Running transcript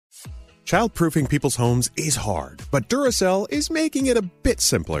Childproofing people's homes is hard, but Duracell is making it a bit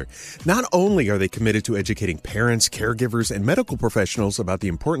simpler. Not only are they committed to educating parents, caregivers, and medical professionals about the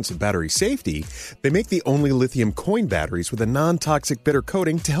importance of battery safety, they make the only lithium coin batteries with a non-toxic bitter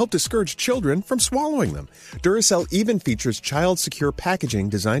coating to help discourage children from swallowing them. Duracell even features child-secure packaging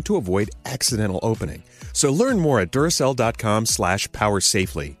designed to avoid accidental opening. So learn more at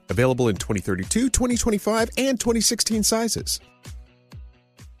Duracell.com/powersafely. Available in 2032, 2025, and 2016 sizes.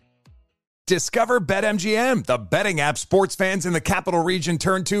 Discover BetMGM, the betting app sports fans in the capital region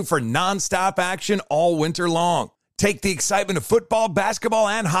turn to for nonstop action all winter long. Take the excitement of football, basketball,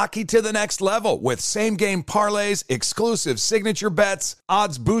 and hockey to the next level with same-game parlays, exclusive signature bets,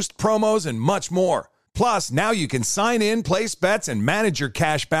 odds boost promos, and much more. Plus, now you can sign in, place bets, and manage your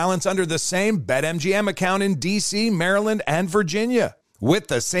cash balance under the same BetMGM account in D.C., Maryland, and Virginia. With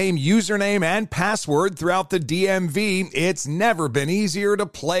the same username and password throughout the DMV, it's never been easier to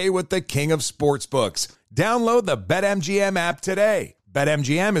play with the king of sportsbooks. Download the BetMGM app today.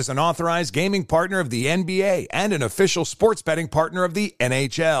 BetMGM is an authorized gaming partner of the NBA and an official sports betting partner of the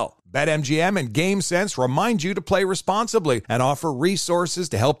NHL. BetMGM and GameSense remind you to play responsibly and offer resources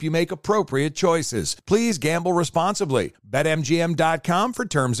to help you make appropriate choices. Please gamble responsibly. BetMGM.com for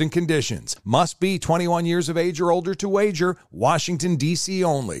terms and conditions. Must be 21 years of age or older to wager. Washington, D.C.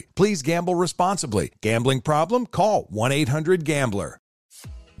 only. Please gamble responsibly. Gambling problem? Call 1-800-GAMBLER.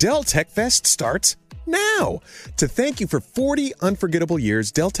 Dell Tech Fest starts now. To thank you for 40 unforgettable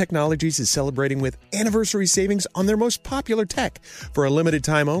years, Dell Technologies is celebrating with anniversary savings on their most popular tech. For a limited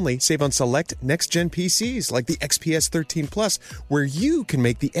time only, save on select next-gen PCs like the XPS 13 Plus, where you can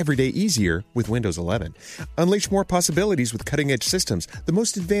make the everyday easier with Windows 11. Unleash more possibilities with cutting-edge systems, the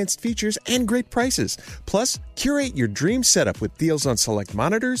most advanced features, and great prices. Plus, curate your dream setup with deals on select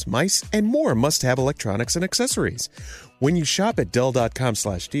monitors, mice, and more must-have electronics and accessories. When you shop at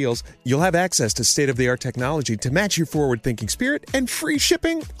Dell.com/deals, you'll have access to state-of-the-art technology to match your forward-thinking spirit and free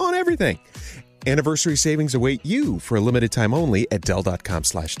shipping on everything. Anniversary savings await you for a limited time only at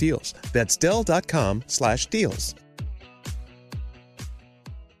Dell.com/deals. That's Dell.com/deals.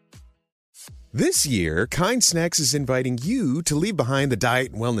 This year, Kind Snacks is inviting you to leave behind the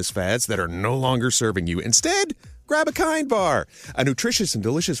diet and wellness fads that are no longer serving you. Instead, grab a Kind bar, a nutritious and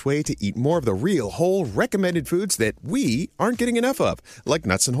delicious way to eat more of the real, whole, recommended foods that we aren't getting enough of, like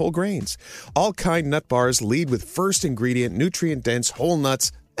nuts and whole grains. All Kind nut bars lead with first ingredient, nutrient-dense whole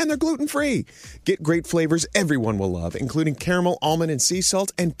nuts, and they're gluten-free. Get great flavors everyone will love, including caramel, almond, and sea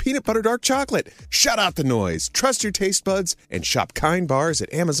salt, and peanut butter dark chocolate. Shut out the noise, trust your taste buds, and shop Kind bars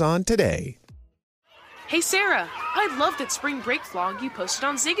at Amazon today. Hey Sarah, I love that spring break vlog you posted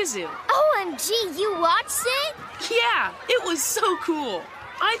on Zigazoo. OMG, you watched it? Yeah, it was so cool.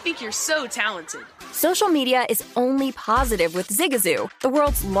 I think you're so talented. Social media is only positive with Zigazoo, the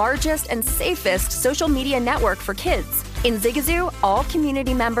world's largest and safest social media network for kids. In Zigazoo, all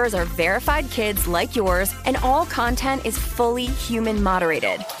community members are verified kids like yours, and all content is fully human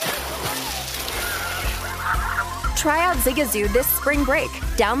moderated. Try out Zigazoo this spring break.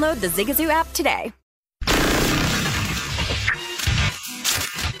 Download the Zigazoo app today.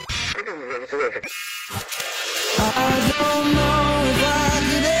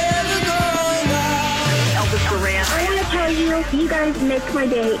 I want to tell you, you guys make my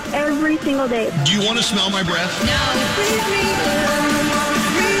day every single day. Do you want to smell my breath? No.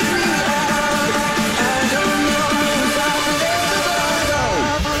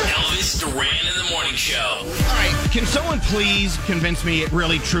 Elvis Duran in the Morning Show. All right, can someone please convince me it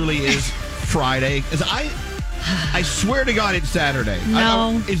really, truly is Friday? Because I swear to God it's Saturday.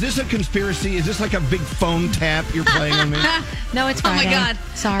 No. Is this a conspiracy? Is this like a big phone tap you're playing on me? No, it's Friday. Oh, my God.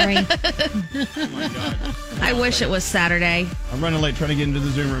 Sorry. Oh, my God. I wish it was Saturday. I'm running late trying to get into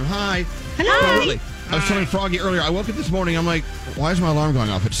the Zoom room. Hi. Hello. I was telling Froggy earlier, I woke up this morning, I'm like, why is my alarm going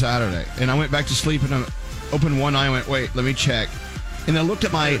off? It's Saturday. And I went back to sleep and I opened one eye and went, wait, let me check. And I looked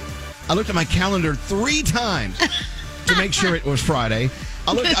at my calendar 3 times to make sure it was Friday.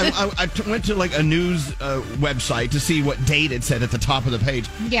 I went to like a news website to see what date it said at the top of the page.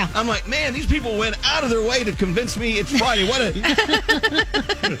 Yeah. I'm like, man, these people went out of their way to convince me it's Friday. What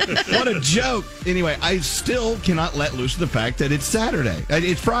a joke. Anyway, I still cannot let loose the fact that it's Saturday.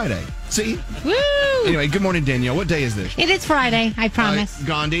 It's Friday. See? Woo! Anyway, good morning, Danielle. What day is this? It is Friday, I promise.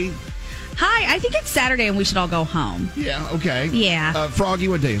 Gandhi? Hi, I think it's Saturday and we should all go home. Yeah, okay. Yeah. Froggy,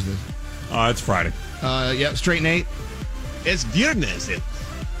 what day is this? It's Friday. Yeah, Straight Nate? It's viernes.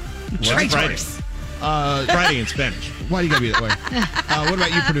 Traitors. Friday in Spanish. Why do you gotta be that way? What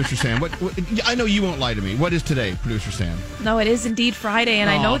about you, Producer Sam? What, I know you won't lie to me. What is today, Producer Sam? No, it is indeed Friday, and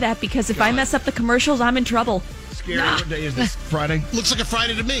I know that because if I mess up the commercials, I'm in trouble. Scary. What day is this? Friday? Looks like a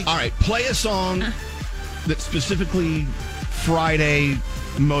Friday to me. All right, play a song that's specifically Friday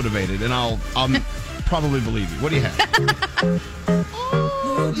motivated, and I'll probably believe you. What do you have?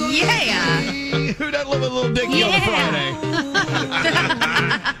 Yeah. Who doesn't love a little Dickie on a Friday?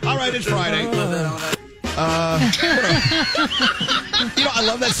 All right, it's Friday. I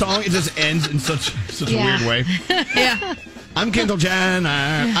love that song. It just ends in such a weird way. Yeah. I'm Kendall Jenner.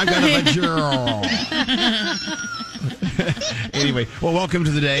 I got a girl. Anyway, well, welcome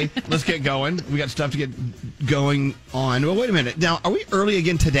to the day. Let's get going. We got stuff to get going on. Well, wait a minute. Now, are we early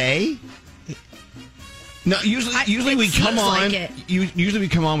again today? No, usually we come on. Usually we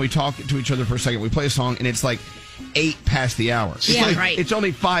come on. We talk to each other for a second. We play a song, and it's like 8 past the hour. Right. It's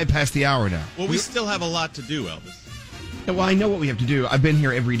only 5 past the hour now. Well, we still have a lot to do, Elvis. Well, I know what we have to do. I've been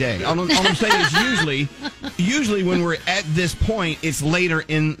here every day. All I'm saying is usually when we're at this point, it's later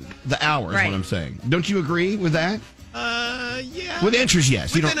in the hour is what I'm saying. Don't you agree with that? Yeah. Well, the answer is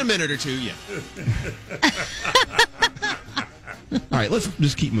yes. Within a minute or two, yeah. All right, let's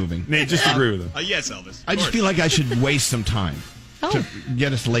just keep moving. Nate, just agree with him. Yes, Elvis. I just feel like I should waste some time to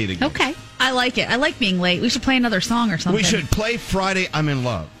get us late again. Okay. I like it. I like being late. We should play another song or something. We should play Friday, I'm in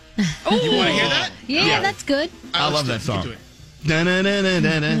Love. Oh, you want to hear that? Yeah, that's good. I love that song.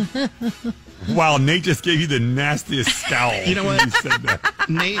 Da-na-na-na-na-na. Wow, Nate just gave you the nastiest scowl. You know what? You said that.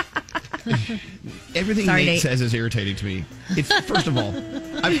 Nate, everything Nate says is irritating to me. It's first of all,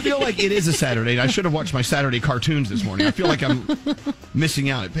 I feel like it is a Saturday, and I should have watched my Saturday cartoons this morning. I feel like I'm missing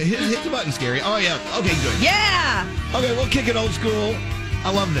out. Hit the button, Scary. Oh, yeah. Okay, good. Yeah. Okay, we'll kick it old school.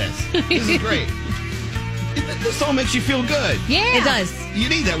 I love this. This is great. This song makes you feel good. Yeah. It does. You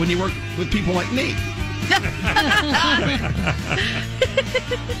need that when you work with people like Nate.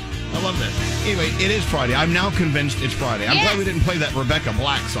 I love this. Anyway, it is Friday. I'm now convinced it's Friday. I'm glad we didn't play that Rebecca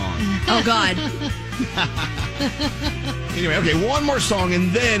Black song. Oh, God. Anyway, okay, one more song,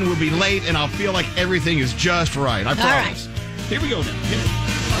 and then we'll be late, and I'll feel like everything is just right. I promise. Here we go now.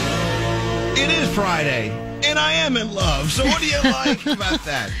 It is Friday, and I am in love. So what do you like about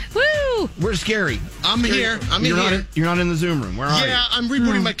that? Woo! Where's Scary? I'm here. You're not in the Zoom room. Where are you? Yeah, I'm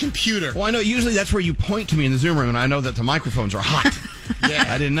rebooting my computer. Well, I know usually that's where you point to me in the Zoom room, and I know that the microphones are hot. Yeah.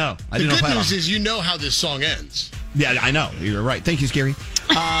 I didn't know. The good news is you know how this song ends. Yeah, I know. You're right. Thank you, Scary.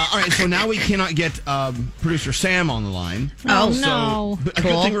 All right, so now we cannot get producer Sam on the line. Oh, no. But a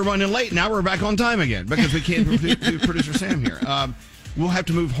good thing we're running late. Now we're back on time again because we can't do producer Sam here. We'll have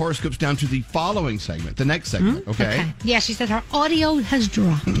to move horoscopes down to the following segment, the next segment, okay? Yeah, she said her audio has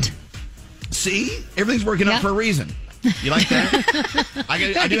dropped. See? Everything's working out for a reason. You like that?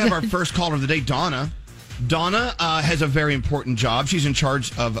 I do have our first caller of the day, Donna. Donna has a very important job. She's in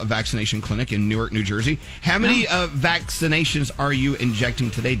charge of a vaccination clinic in Newark, New Jersey. How many vaccinations are you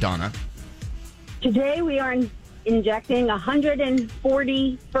injecting today, Donna? Today we are injecting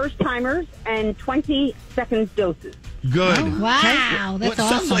 140 first-timers and 20 second doses. Good. Oh, wow, that's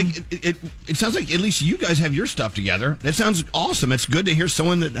awesome. Sounds like it sounds like at least you guys have your stuff together. That sounds awesome. It's good to hear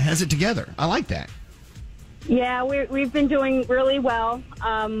someone that has it together. I like that. Yeah, we've been doing really well.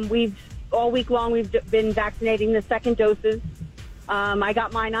 All week long we've been vaccinating the second doses. I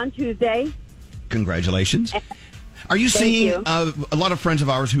got mine on Tuesday. Congratulations. Are you seeing a lot of friends of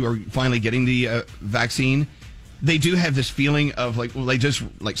ours who are finally getting the vaccine? They do have this feeling of like, well, they just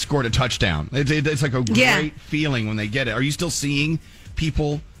like scored a touchdown. It's like a great feeling when they get it. Are you still seeing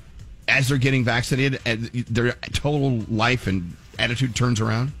people as they're getting vaccinated and their total life and attitude turns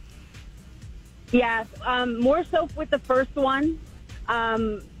around? Yes, more so with the first one,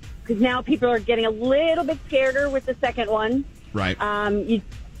 because now people are getting a little bit scareder with the second one. Right.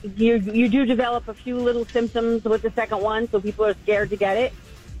 You do develop a few little symptoms with the second one, so people are scared to get it.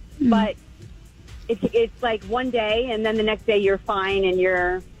 Mm-hmm. But it's like one day, and then the next day you're fine, and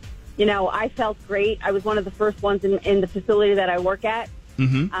I felt great. I was one of the first ones in the facility that I work at.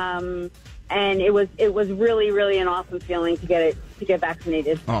 Mm-hmm. And it was really, really an awesome feeling to get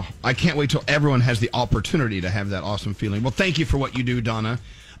vaccinated. Oh, I can't wait till everyone has the opportunity to have that awesome feeling. Well, thank you for what you do, Donna.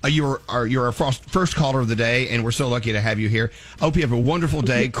 You're our first caller of the day, and we're so lucky to have you here. I hope you have a wonderful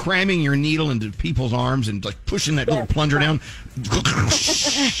day, cramming your needle into people's arms and like pushing that little plunger down.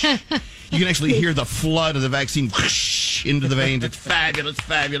 You can actually hear the flood of the vaccine into the veins. It's fabulous,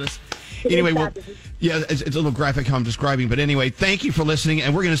 fabulous. Anyway, it's a little graphic how I'm describing, but anyway, thank you for listening,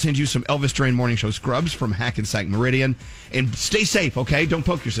 and we're going to send you some Elvis Duran Morning Show scrubs from Hackensack Meridian, and stay safe, okay? Don't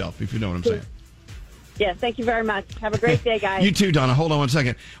poke yourself, if you know what I'm saying. Yeah, thank you very much. Have a great day, guys. You too, Donna. Hold on one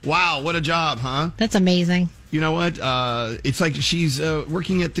second. Wow, what a job, huh? That's amazing. You know what? It's like she's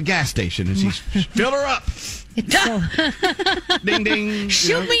working at the gas station, and she's fill her up. It's so Ding, ding.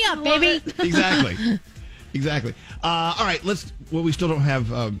 Shoot me up, baby. Exactly. Exactly. All right, we still don't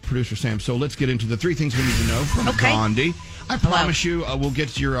have producer Sam, so let's get into the 3 things we need to know from Gandhi. I promise you we'll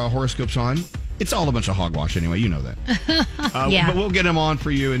get your horoscopes on. It's all a bunch of hogwash anyway, you know that. But we'll get them on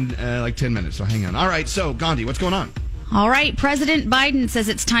for you in like 10 minutes, so hang on. All right, so Gandhi, what's going on? All right, President Biden says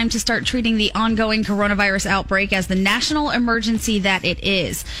it's time to start treating the ongoing coronavirus outbreak as the national emergency that it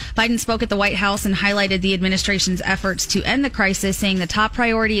is. Biden spoke at the White House and highlighted the administration's efforts to end the crisis, saying the top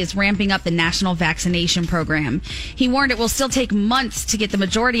priority is ramping up the national vaccination program. He warned it will still take months to get the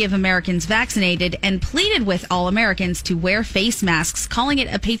majority of Americans vaccinated and pleaded with all Americans to wear face masks, calling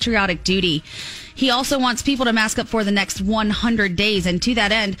it a patriotic duty. He also wants people to mask up for the next 100 days. And to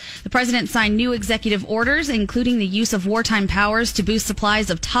that end, the president signed new executive orders, including the use of wartime powers to boost supplies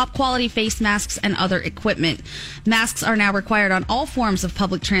of top quality face masks and other equipment. Masks are now required on all forms of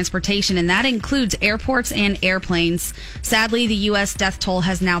public transportation, and that includes airports and airplanes. Sadly, the U.S. death toll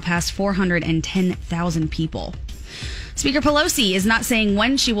has now passed 410,000 people. Speaker Pelosi is not saying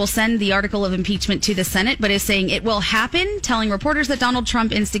when she will send the article of impeachment to the Senate, but is saying it will happen, telling reporters that Donald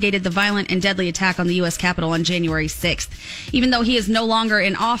Trump instigated the violent and deadly attack on the U.S. Capitol on January 6th. Even though he is no longer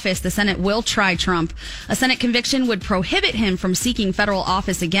in office, the Senate will try Trump. A Senate conviction would prohibit him from seeking federal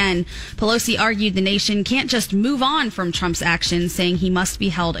office again. Pelosi argued the nation can't just move on from Trump's actions, saying he must be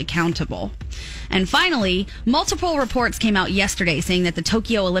held accountable. And finally, multiple reports came out yesterday saying that the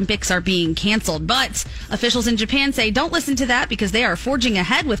Tokyo Olympics are being canceled. But officials in Japan say don't listen to that because they are forging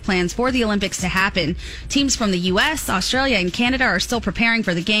ahead with plans for the Olympics to happen. Teams from the U.S., Australia, and Canada are still preparing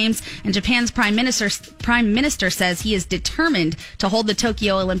for the Games. And Japan's Prime Minister says he is determined to hold the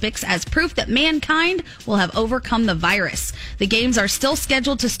Tokyo Olympics as proof that mankind will have overcome the virus. The Games are still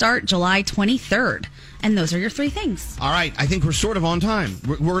scheduled to start July 23rd. And those are your 3 things. All right. I think we're sort of on time.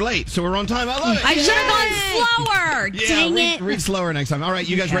 We're late, so we're on time. I love it. I should have gone slower. Dang it. Read slower next time. All right.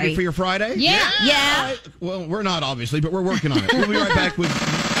 You guys ready for your Friday? Yeah. Right. Well, we're not, obviously, but we're working on it. We'll be right back with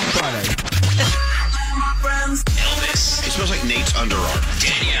Friday. Elvis. It smells like Nate's underarm.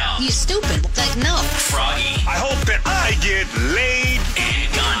 Danielle. You stupid. Like, no. Froggy. I hope that I get laid. And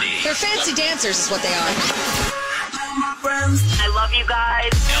Gandhi. They're fancy dancers is what they are. I love you guys.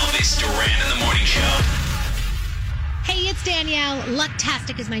 Elvis Duran in the Morning Show. Hey, it's Danielle.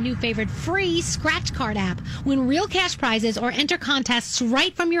 Lucktastic is my new favorite free scratch card app. Win real cash prizes or enter contests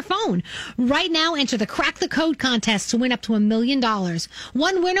right from your phone. Right now, enter the Crack the Code contest to win up to $1 million.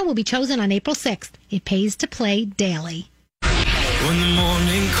 One winner will be chosen on April 6th. It pays to play daily. When the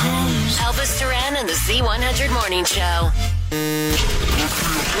morning comes. Elvis Duran and the Z100 Morning Show.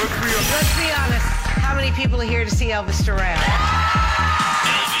 Let's be honest. How many people are here to see Elvis Duran?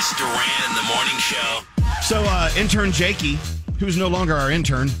 Elvis Duran in the Morning Show. So, intern Jakey, who's no longer our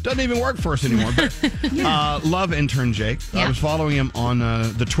intern, doesn't even work for us anymore. But love intern Jake. Yeah. I was following him on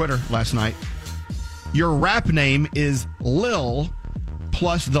the Twitter last night. Your rap name is Lil,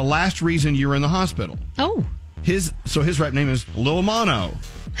 plus the last reason you were in the hospital. Oh. His rap name is Lil Mono.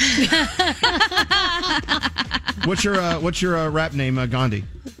 What's your rap name, Gandhi?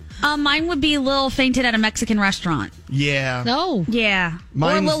 Mine would be Lil fainted at a Mexican restaurant. Yeah. No. Yeah.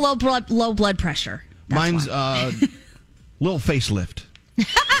 Or a little low blood pressure. Mine's Lil Facelift.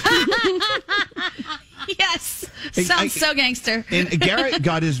 Yes. Sounds so gangster. And Garrett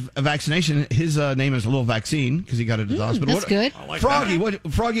got his vaccination. His name is Lil Vaccine because he got it at the hospital. That's good. Froggy,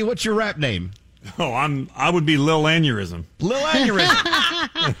 Froggy, what's your rap name? Oh, I would be Lil Aneurysm. Lil Aneurysm.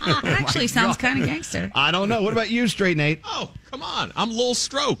 Actually sounds kind of gangster. I don't know. What about you, Straight Nate? Oh, come on. I'm Lil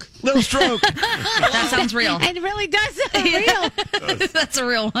Stroke. Lil Stroke. That sounds real. It really does sound real. That's a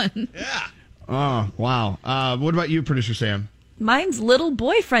real one. Yeah. Oh, wow. What about you, Producer Sam? Mine's Little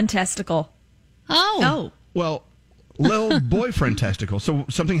Boyfriend Testicle. Oh. Well, Lil Boyfriend Testicle. So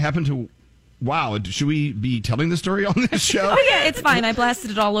something happened to... Wow, should we be telling the story on this show? Oh yeah, it's fine. I blasted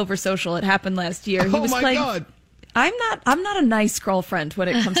it all over social. It happened last year. He was playing... God. I'm not a nice girlfriend when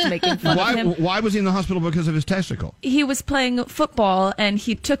it comes to making fun of him. Why was he in the hospital because of his testicle? He was playing football and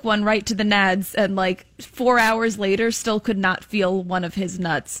he took one right to the nads and 4 hours later still could not feel one of his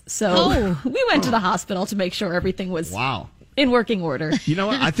nuts. So we went to the hospital to make sure everything was in working order. You know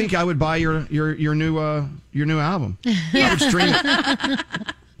what? I think I would buy your new album. I would stream it.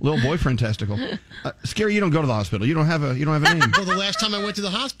 Little Boyfriend Testicle. Scary, you don't go to the hospital. You don't have a name. Well, the last time I went to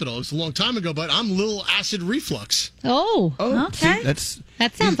the hospital, it was a long time ago, but I'm Lil Acid Reflux. Oh, okay. See,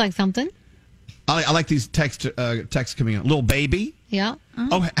 that sounds like something. I like these texts coming in. Lil Baby. Yeah.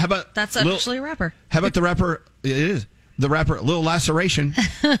 Oh, how about... That's actually a rapper. How about the rapper... It is. The rapper Lil Laceration.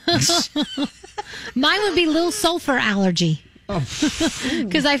 Mine would be Lil Sulfur Allergy.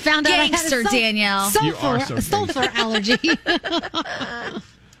 Because I found out Gangster, I had a Danielle. You are so sulfur allergy.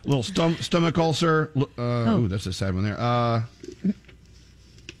 little stomach ulcer. Ooh, that's a sad one there.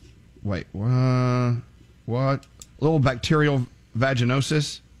 Wait, what? Little bacterial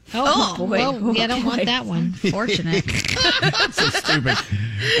vaginosis. Oh, boy. Well, I don't want that one. Fortunate. So stupid.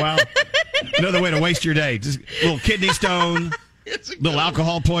 Wow. Another way to waste your day. Just a little kidney stone, little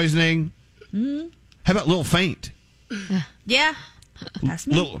alcohol poisoning. How about a little faint? Yeah. That's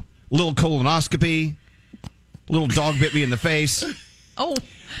me. Little colonoscopy. Little dog bit me in the face. Oh.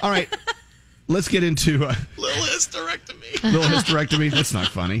 All right. Let's get into little hysterectomy. Little hysterectomy. That's not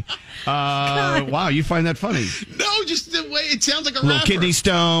funny. Wow, you find that funny? No, just the way it sounds like a little rapper. Kidney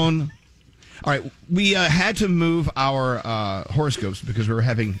stone. All right, we had to move our horoscopes because we were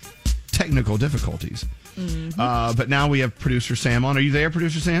having technical difficulties. Mm-hmm. But now we have producer Sam on. Are you there,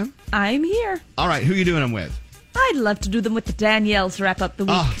 producer Sam? I'm here. All right, who are you doing them with? I'd love to do them with the Danielles to wrap up the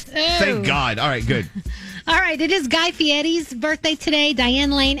week. Oh, thank God. All right, good. All right, it is Guy Fieri's birthday today,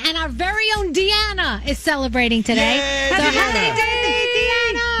 Diane Lane, and our very own Deanna is celebrating today. Yay, so Deanna. happy birthday,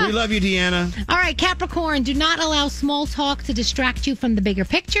 Deanna! We love you, Deanna. All right, Capricorn, do not allow small talk to distract you from the bigger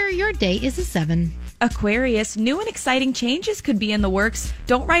picture. Your day is a 7. Aquarius, new and exciting changes could be in the works.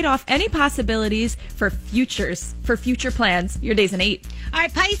 Don't write off any possibilities for future plans. Your day's an 8. All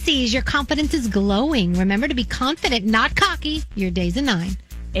right, Pisces, your confidence is glowing. Remember to be confident, not cocky. Your day's a 9.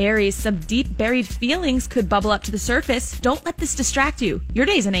 Aries, some deep buried feelings could bubble up to the surface. Don't let this distract you. Your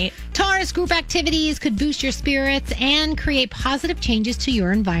day's an 8. Taurus, group activities could boost your spirits and create positive changes to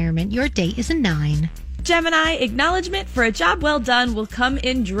your environment. Your day is a 9. Gemini, acknowledgement for a job well done will come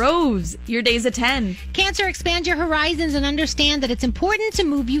in droves. Your day's a 10. Cancer, expand your horizons and understand that it's important to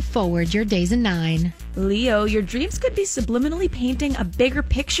move you forward. Your day's a 9. Leo, your dreams could be subliminally painting a bigger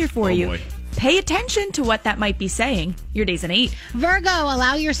picture for you. Boy. Pay attention to what that might be saying. Your day's an 8. Virgo,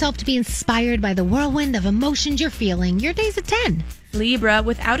 allow yourself to be inspired by the whirlwind of emotions you're feeling. Your day's a 10. Libra,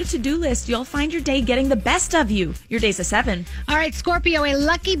 without a to-do list, you'll find your day getting the best of you. Your day's a 7. All right, Scorpio, a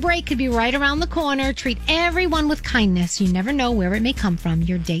lucky break could be right around the corner. Treat everyone with kindness. You never know where it may come from.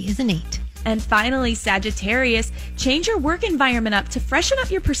 Your day is an 8. And finally, Sagittarius, change your work environment up to freshen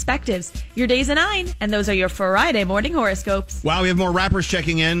up your perspectives. Your day's a 9, and those are your Friday morning horoscopes. Wow, we have more rappers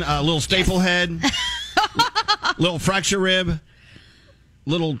checking in. A little staple head, little fracture rib,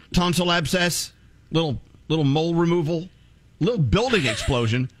 little tonsil abscess, little mole removal, little building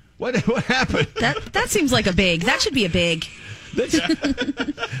explosion. What happened? That seems like a big. That should be a big.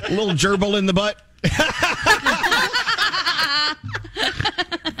 A little gerbil in the butt.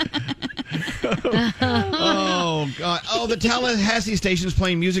 Oh, God. Oh, the Tallahassee station is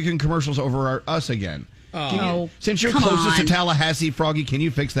playing music and commercials over us again. Since you're closest to Tallahassee, Froggy, can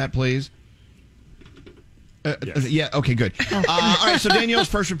you fix that, please? Yes. Yeah, okay, good. All right, so Danielle's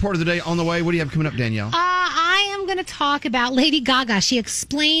first report of the day on the way. What do you have coming up, Danielle? I am going to talk about Lady Gaga. She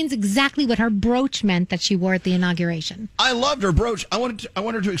explains exactly what her brooch meant that she wore at the inauguration. I loved her brooch. I want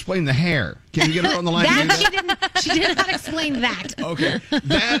her to explain the hair. Can you get her on the line? She did not explain that. Okay.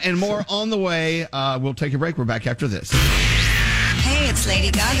 That and more on the way. We'll take a break. We're back after this. Hey, it's Lady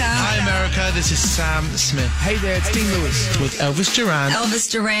Gaga. Hi, America. This is Sam Smith. Hey there, it's Dean Lewis with Elvis Duran.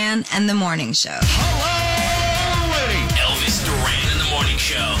 Elvis Duran and the Morning Show. Elvis Duran in the Morning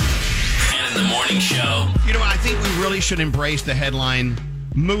Show. And in the Morning Show. You know what? I think we really should embrace the headline,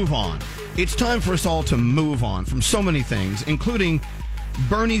 Move On. It's time for us all to move on from so many things, including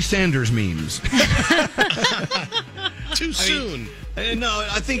Bernie Sanders memes. Too soon. No,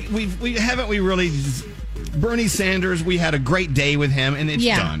 I think we haven't really... Bernie Sanders, we had a great day with him, and it's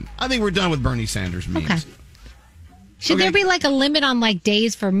done. I think we're done with Bernie Sanders memes. Okay. Should there be like a limit on like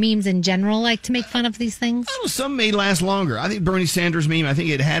days for memes in general, like to make fun of these things? I don't know, some may last longer. I think Bernie Sanders meme, I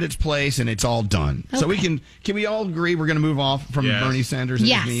think it had its place and it's all done. Okay. So can we all agree we're going to move off from Bernie Sanders and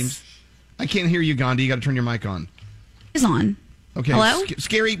his memes? I can't hear you, Gandhi. You got to turn your mic on. It's on. Okay. Hello?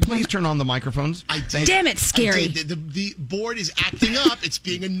 Scary, please turn on the microphones. Damn it, Scary. The board is acting up. It's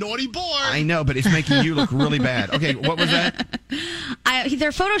being a naughty board. I know, but it's making you look really bad. Okay, what was that?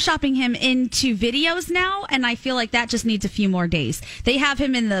 They're photoshopping him into videos now, and I feel like that just needs a few more days. They have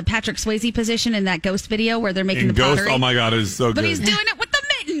him in the Patrick Swayze position in that Ghost video where they're making the pottery. Ghost, oh my God, it is so good. But he's doing it with the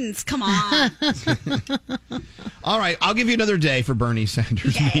mittens. Come on. All right, I'll give you another day for Bernie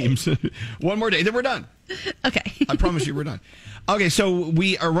Sanders memes. One more day, then we're done. Okay. I promise you we're done. Okay, so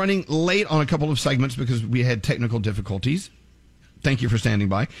we are running late on a couple of segments because we had technical difficulties. Thank you for standing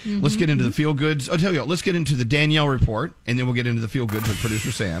by. Mm-hmm. Let's get into the feel goods. I'll tell you what, let's get into the Danielle report, and then we'll get into the feel goods with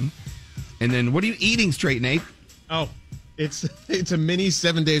producer Sam. And then what are you eating straight, Nate? Oh, It's a mini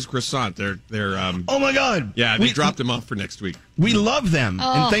 7 days croissant. They're oh my God! Yeah, they dropped them off for next week. We love them,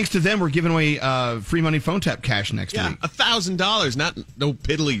 Oh. and thanks to them, we're giving away free money phone tap cash next week. $1,000, not no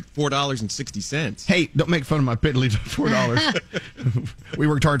piddly $4.60. Hey, don't make fun of my piddly $4. We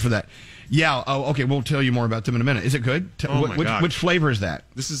worked hard for that. Yeah. Oh, okay. We'll tell you more about them in a minute. Is it good? Oh my God. Which flavor is that?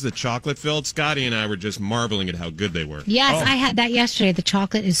 This is the chocolate filled. Scotty and I were just marveling at how good they were. Yes, I had that yesterday. The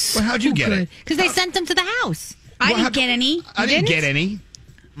chocolate is so how'd you get good. it? Because they sent them to the house. I didn't get any. I didn't get any.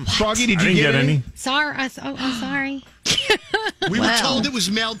 Froggy, did you get any? Sorry. I'm sorry. We were told it was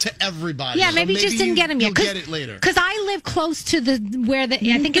mailed to everybody. Yeah, so maybe you just didn't get them yet. You'll get it later. Because I live close to I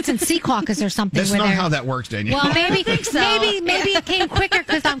think it's in Secaucus or something. That's not how that works, Danielle. Well, maybe I think so. maybe it came quicker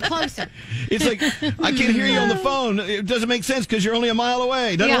because I'm closer. It's like, I can't hear you on the phone. It doesn't make sense because you're only a mile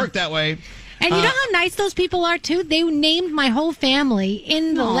away. It doesn't work that way. And you know how nice those people are, too? They named my whole family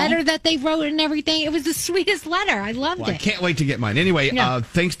in the letter that they wrote and everything. It was the sweetest letter. I loved it. I can't wait to get mine. Anyway,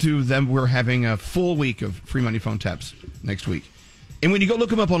 thanks to them, we're having a full week of free money phone taps next week. And when you go look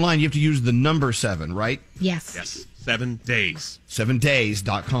them up online, you have to use the number 7, right? Yes. Yes. 7 days.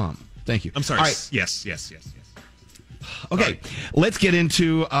 7days.com. Thank you. I'm sorry. All right. Yes. Okay, let's get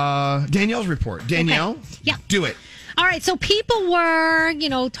into Danielle's report. Danielle, do it. All right, so people were,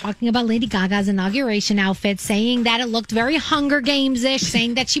 talking about Lady Gaga's inauguration outfit, saying that it looked very Hunger Games-ish,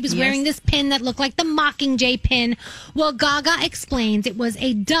 saying that she was wearing this pin that looked like the Mockingjay pin. Well, Gaga explains it was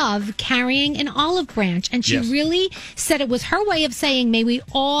a dove carrying an olive branch, and she really said it was her way of saying, may we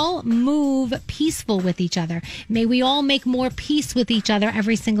all move peaceful with each other. May we all make more peace with each other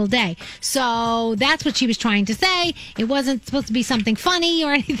every single day. So that's what she was trying to say. It wasn't supposed to be something funny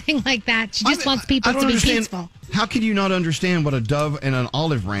or anything like that. She just wants people to be peaceful. How could you not understand what a dove and an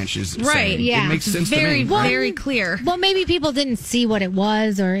olive branch is saying? Right, yeah. It makes sense to me. Very clear. Well, maybe people didn't see what it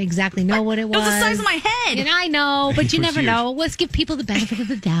was or exactly know what it was. It was the size of my head. And I know, but you It was never huge. know. Let's give people the benefit of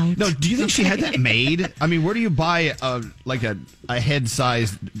the doubt. No, do you think she had that made? I mean, where do you buy a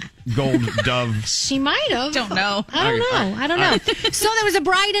head-sized gold dove? She might have. Don't know. I don't know. So there was a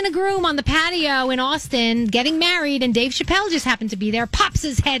bride and a groom on the patio in Austin getting married, and Dave Chappelle just happened to be there, pops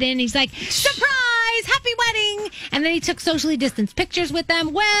his head in. He's like, surprise, happy wedding. And then he took socially distanced pictures with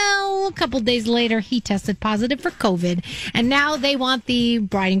them. Well, a couple days later, he tested positive for COVID. And now they want the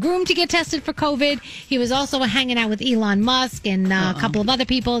bride and groom to get tested for COVID. He was also hanging out with Elon Musk and a couple of other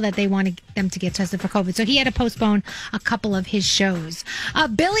people that they wanted them to get tested for COVID. So he had to postpone a couple of his shows.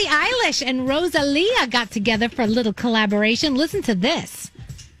 Billie Eilish and Rosalia got together for a little collaboration. Listen to this.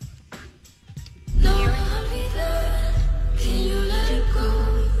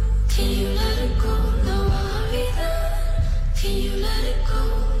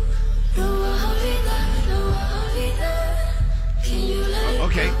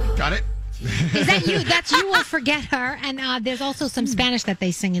 Okay, got it. Is that you? That's You Will Forget Her. And there's also some Spanish that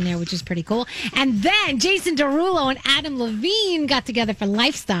they sing in there, which is pretty cool. And then Jason Derulo and Adam Levine got together for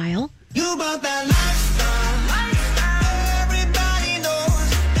Lifestyle. You about that lifestyle. Everybody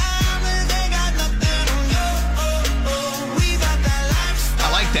knows diamonds ain't got nothing on you. We about that lifestyle.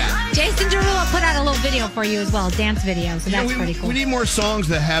 I like that. Jason Derulo put out a little video for you as well, a dance video. So that's pretty cool. We need more songs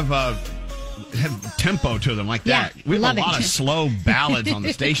that have tempo to them like that. We have a lot of slow ballads on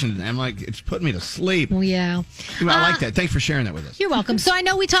the station, and I'm like, it's putting me to sleep. Yeah. I like that. Thanks for sharing that with us. You're welcome. So I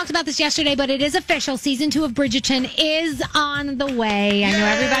know we talked about this yesterday, but it is official. Season 2 of Bridgerton is on the way. I know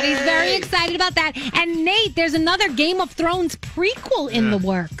everybody's very excited about that. And Nate, there's another Game of Thrones prequel in the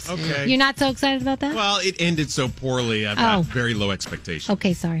works. Okay. You're not so excited about that? Well, it ended so poorly. I've got very low expectations.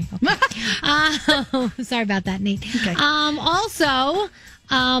 Okay, sorry. Okay. Sorry about that, Nate. Okay. Also...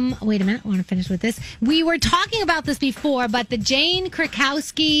 wait a minute. I want to finish with this. We were talking about this before, but the Jane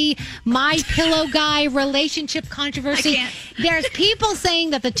Krakowski, My Pillow Guy relationship controversy. There's people saying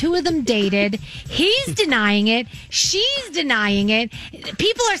that the two of them dated. He's denying it. She's denying it.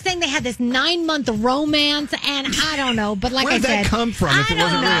 People are saying they had this 9-month romance, and I don't know. But like Where did I said, that come from if it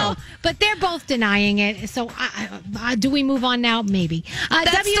wasn't real? But they're both denying it. So do we move on now? Maybe.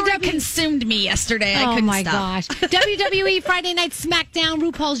 That story consumed me yesterday. I Oh couldn't my stop. gosh. WWE Friday Night SmackDown,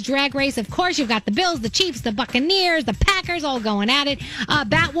 RuPaul's Drag Race. Of course, you've got the Bills, the Chiefs, the Buccaneers, the Packers all going at it.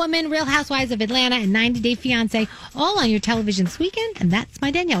 Batwoman, Real Housewives of Atlanta, and 90 Day Fiancé all on your television this weekend. And that's my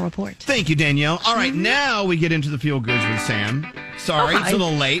Danielle report. Thank you, Danielle. All right, now we get into the feel goods with Sam. Sorry, it's a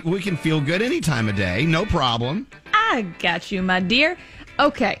little late. We can feel good any time of day. No problem. I got you, my dear.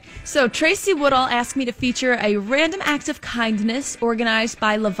 Okay, so Tracy Woodall asked me to feature a random act of kindness organized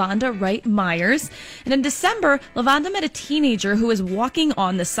by LaVonda Wright Myers. And in December, LaVonda met a teenager who was walking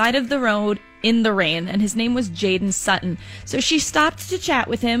on the side of the road in the rain, and his name was Jaden Sutton. So she stopped to chat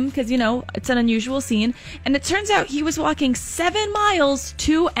with him because, it's an unusual scene. And it turns out he was walking 7 miles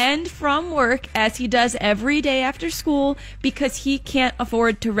to and from work, as he does every day after school, because he can't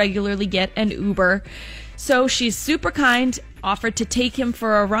afford to regularly get an Uber. So she's super kind, offered to take him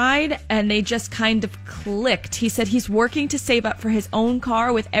for a ride, and they just kind of clicked. He said he's working to save up for his own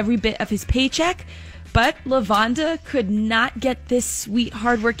car with every bit of his paycheck. But LaVonda could not get this sweet,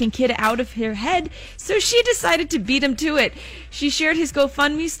 hardworking kid out of her head, so she decided to beat him to it. She shared his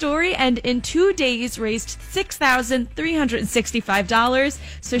GoFundMe story and in 2 days raised $6,365.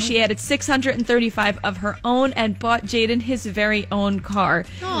 So she added $635 of her own and bought Jaden his very own car.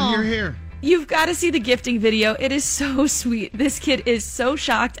 You're here. You've got to see the gifting video. It is so sweet. This kid is so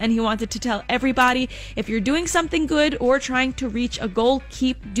shocked, and he wanted to tell everybody, if you're doing something good or trying to reach a goal,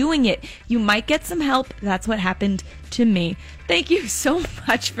 keep doing it. You might get some help. That's what happened to me. Thank you so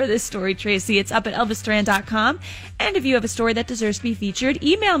much for this story, Tracy. It's up at ElvisDuran.com. And if you have a story that deserves to be featured,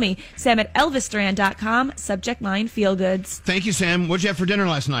 email me, Sam@ElvisDuran.com. Subject line, feel goods. Thank you, Sam. What'd you have for dinner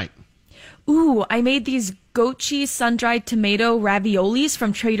last night? Ooh, I made these goat cheese sun-dried tomato raviolis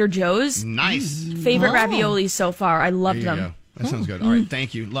from Trader Joe's. Nice. Favorite raviolis so far. I love There you them. go. That sounds good. All right,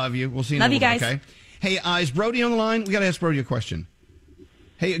 thank you. Love you. We'll see you in a Love you little bit, guys. okay? Hey, is Brody on the line? We got to ask Brody a question.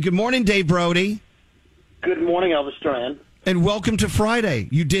 Hey, good morning, Dave Brody. Good morning, Elvis Duran. And welcome to Friday.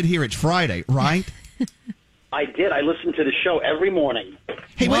 You did hear it's Friday, right? I did. I listen to the show every morning.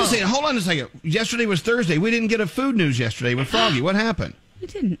 Hey, wait a second. Hold on a second. Yesterday was Thursday. We didn't get a food news yesterday with Froggy. What happened? We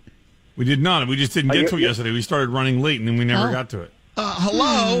didn't. We did not. We just didn't get to it yesterday. We started running late, and then we never got to it.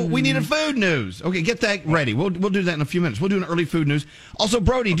 Hello? We needed food news. Okay, get that ready. We'll do that in a few minutes. We'll do an early food news. Also,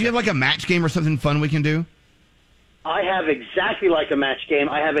 Brody, do you have like a match game or something fun we can do? I have exactly like a match game.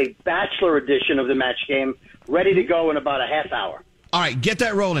 I have a bachelor edition of the match game ready to go in about a half hour. All right, get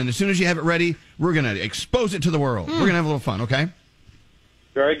that rolling. As soon as you have it ready, we're going to expose it to the world. We're going to have a little fun, okay?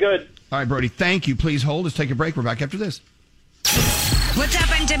 Very good. All right, Brody, thank you. Please hold. Let's take a break. We're back after this. What's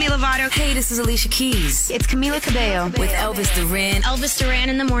up? I'm Demi Lovato. Hey, this is Alicia Keys. It's Camila Cabello with Elvis Duran. Elvis Duran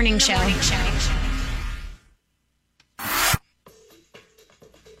in the Morning Show.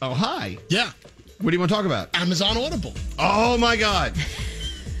 Oh, hi. Yeah. What do you want to talk about? Amazon Audible. Oh, my God.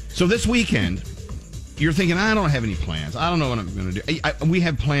 So this weekend, you're thinking, I don't have any plans. I don't know what I'm going to do. We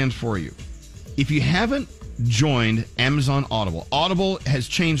have plans for you. If you haven't joined Amazon Audible, Audible has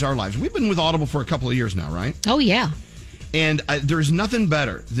changed our lives. We've been with Audible for a couple of years now, right? Oh, yeah. And there's nothing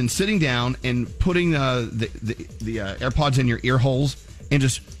better than sitting down and putting the AirPods in your ear holes and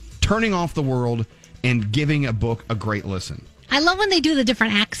just turning off the world and giving a book a great listen. I love when they do the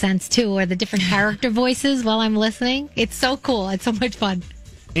different accents, too, or the different character voices while I'm listening. It's so cool. It's so much fun.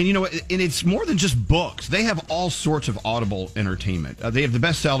 And you know what? And it's more than just books. They have all sorts of Audible entertainment. They have the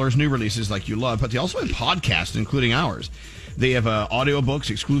bestsellers, new releases like you love, but they also have podcasts, including ours. They have audiobooks,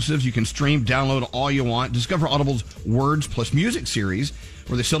 exclusives. You can stream, download all you want. Discover Audible's Words Plus Music series,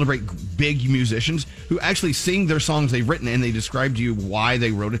 where they celebrate big musicians who actually sing their songs they've written, and they describe to you why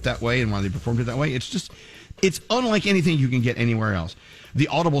they wrote it that way and why they performed it that way. It's unlike anything you can get anywhere else. The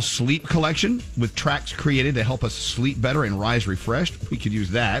Audible Sleep Collection, with tracks created to help us sleep better and rise refreshed. We could use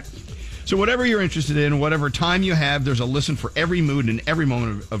that. So whatever you're interested in, whatever time you have, there's a listen for every mood and every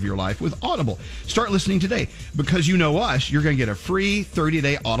moment of your life with Audible. Start listening today. Because you know us, you're going to get a free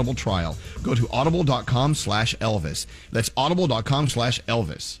 30-day Audible trial. Go to audible.com/Elvis. That's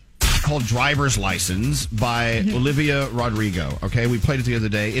audible.com/Elvis. Called Driver's License by Olivia Rodrigo. Okay, we played it the other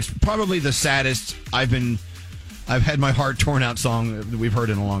day. It's probably the saddest I've had my heart torn out song that we've heard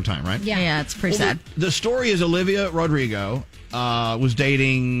in a long time, right? Yeah, it's pretty sad. The story is Olivia Rodrigo was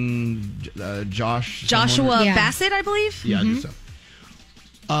dating Joshua Bassett, I believe. Yeah, I think so.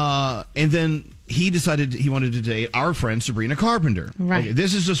 And then he decided he wanted to date our friend Sabrina Carpenter. Right. Okay,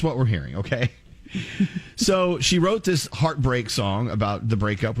 this is just what we're hearing, okay? So she wrote this heartbreak song about the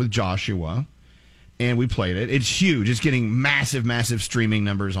breakup with Joshua, and we played it. It's huge. It's getting massive, massive streaming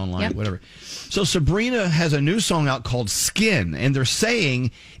numbers online, whatever. So Sabrina has a new song out called Skin, and they're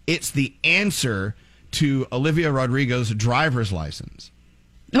saying it's the answer to Olivia Rodrigo's Driver's License.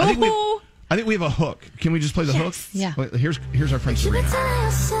 I think we have a hook. Can we just play the hook? Yeah. Wait, here's our friend You Sabrina. be telling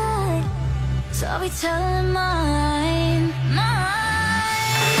your side, so I'll be telling mine.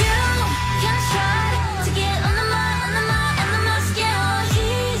 You can try to get under my skin. Oh,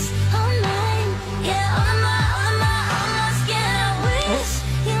 he's on mine. Yeah, under my skin. I wish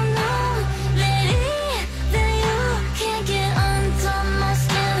you knew, lady, that you can't get under my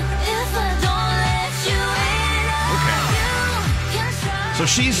skin if I don't let you in. Okay. You can try. So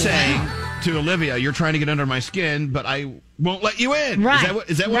she's saying to Olivia, you're trying to get under my skin, but I won't let you in. Right.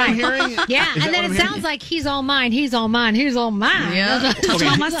 Is that what I'm hearing? Yeah, and then it sounds like he's all mine, he's all mine, he's all mine. Yeah. Touch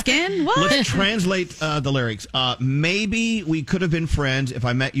on my skin. What? Let's translate the lyrics. Maybe we could have been friends if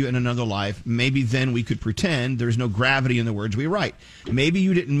I met you in another life. Maybe then we could pretend there's no gravity in the words we write. Maybe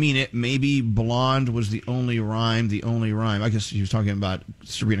you didn't mean it. Maybe blonde was the only rhyme. I guess he was talking about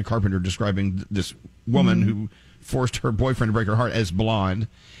Sabrina Carpenter describing this woman who forced her boyfriend to break her heart as blonde.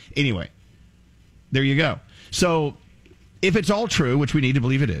 Anyway, there you go. So if it's all true, which we need to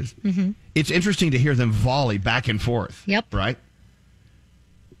believe it is, it's interesting to hear them volley back and forth. Yep. Right?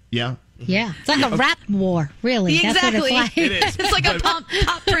 Yeah. Yeah. It's like a rap war, really. Exactly. That's what it's like. It's like a pop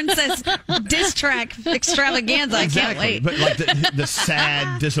princess diss track extravaganza. Exactly. I can't wait. But like the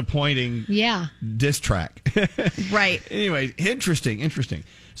sad, disappointing diss track. Right. Anyway, interesting.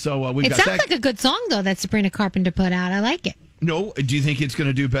 So we've It got sounds like a good song, though, that Sabrina Carpenter put out. I like it. No, do you think it's going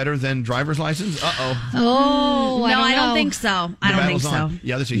to do better than Driver's License? Uh-oh. Oh, no, I don't think so. I don't think so. On.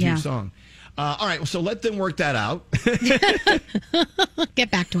 Yeah, that's a huge song. All right, so let them work that out. Get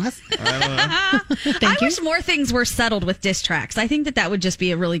back to us. I wish more things were settled with diss tracks. I think that would just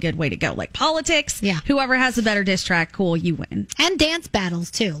be a really good way to go. Like politics, whoever has a better diss track, cool, you win. And dance battles,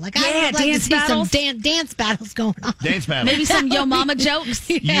 too. Like, I would like to see some dance battles going on. Dance battles. Maybe some Yo Mama jokes.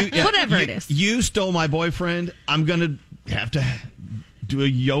 Whatever it is. You stole my boyfriend. I'm going to have to do a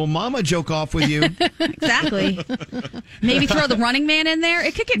Yo Mama joke off with you. Exactly. Maybe throw the Running Man in there.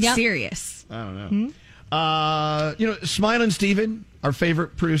 It could get serious. I don't know. Smiling Steven, our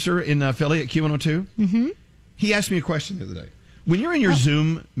favorite producer in Philly at Q102, he asked me a question the other day. When you're in your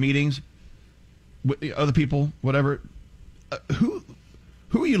Zoom meetings with other people, whatever, who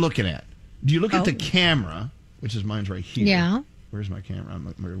are you looking at? Do you look at the camera, which is mine's right here? Yeah. Where's my camera?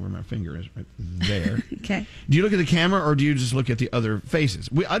 Where my finger is, right there. Okay. Do you look at the camera or do you just look at the other faces?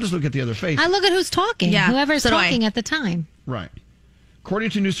 I just look at the other faces. I look at who's talking. Yeah, whoever's talking at the time. Right.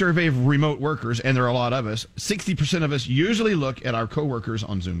 According to a new survey of remote workers, and there are a lot of us, 60% of us usually look at our coworkers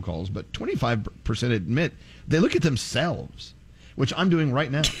on Zoom calls, but 25% admit they look at themselves, which I'm doing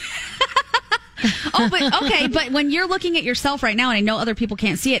right now. But when you're looking at yourself right now, and I know other people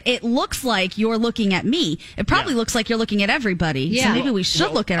can't see it, it looks like you're looking at me. It probably looks like you're looking at everybody. Yeah. So maybe we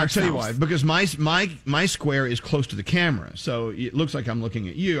should look at ourselves. I'll tell you why. Because my square is close to the camera, so it looks like I'm looking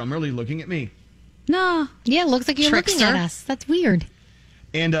at you. I'm really looking at me. No. Yeah, it looks like you're looking at us. That's weird.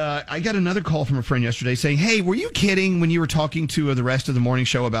 And I got another call from a friend yesterday saying, hey, were you kidding when you were talking to the rest of the morning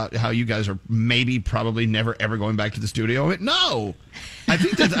show about how you guys are probably never, ever going back to the studio? I went, no. I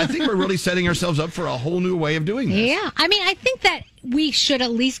think we're really setting ourselves up for a whole new way of doing this. Yeah. I mean, I think that we should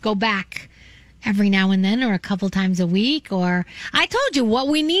at least go back every now and then or a couple times a week. Or I told you what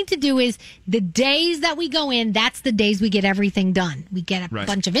we need to do is the days that we go in, that's the days we get everything done. We get a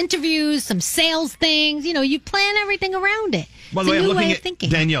bunch of interviews, some sales things. You plan everything around it. By the way, I'm looking at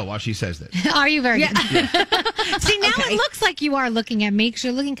Danielle while she says this. Are you very good? See, now it looks like you are looking at me because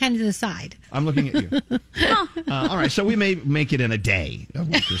you're looking kind of to the side. I'm looking at you. All right, so we may make it in a day or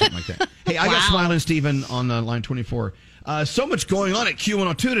something like that. Hey, I got Smiling Steven on line 24. So much going on at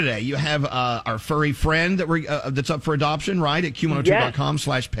Q102 today. You have our furry friend that's up for adoption, right? At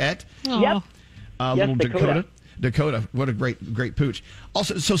Q102.com/pet. Yep. Little Dakota, what a great pooch.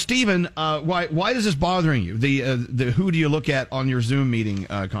 Also, so Steven, why is this bothering you? The who do you look at on your Zoom meeting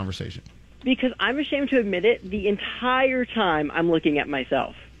conversation? Because I'm ashamed to admit it. The entire time I'm looking at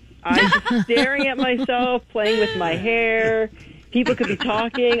myself. I'm just staring at myself, playing with my hair. People could be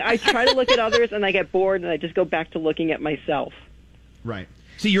talking. I try to look at others, and I get bored, and I just go back to looking at myself. Right.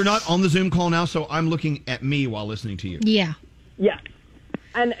 See, you're not on the Zoom call now, so I'm looking at me while listening to you. Yeah. Yeah.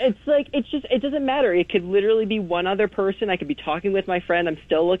 And it's like, it doesn't matter. It could literally be one other person. I could be talking with my friend. I'm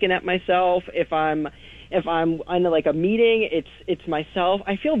still looking at myself. If I'm on like a meeting, it's myself.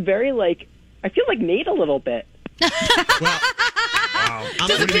 I feel like Nate a little bit. Wow.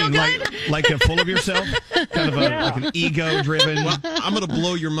 Does it feel good? Like full of yourself? Kind of like an ego-driven... Well, I'm going to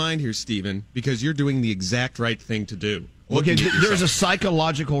blow your mind here, Stephen, because you're doing the exact right thing to do. Okay, there's a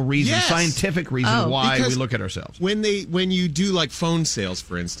psychological reason, scientific reason why we look at ourselves. When you do like phone sales,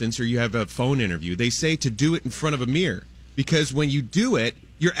 for instance, or you have a phone interview, they say to do it in front of a mirror. Because when you do it,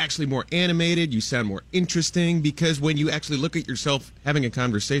 you're actually more animated, you sound more interesting, because when you actually look at yourself having a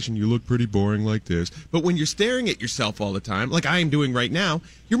conversation, you look pretty boring like this. But when you're staring at yourself all the time, like I am doing right now,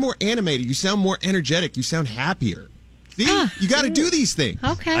 you're more animated, you sound more energetic, you sound happier. See? You got to do these things.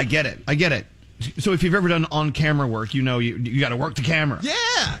 Okay. I get it. So if you've ever done on-camera work, you know you got to work the camera.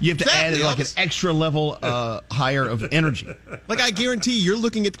 Yeah. You have to add like an extra level higher of energy. Like I guarantee you're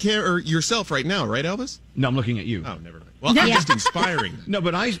looking at the camera or yourself right now, right, Elvis? No, I'm looking at you. Oh, never mind. Well, I'm just inspiring. No,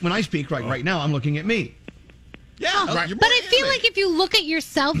 but when I speak right now, I'm looking at me. Yeah, right. But I feel like if you look at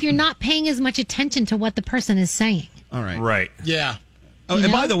yourself, you're not paying as much attention to what the person is saying. All right. Right. Yeah. Oh,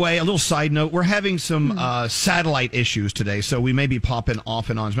 and by the way, a little side note, we're having some satellite issues today, so we may be popping off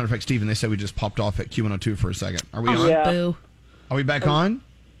and on. As a matter of fact, Stephen, they said we just popped off at Q102 for a second. Are we on? Yeah. Boo. Are we back on?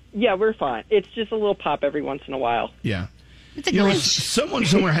 Yeah, we're fine. It's just a little pop every once in a while. Yeah. It's a You know, glitch. someone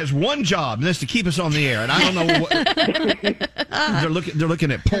somewhere has one job, and that's to keep us on the air. And I don't know what they're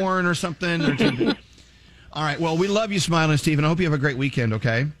looking at porn or something. All right. Well, we love you, Smiling Stephen. I hope you have a great weekend.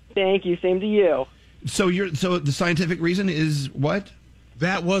 Okay. Thank you. Same to you. So the scientific reason is what?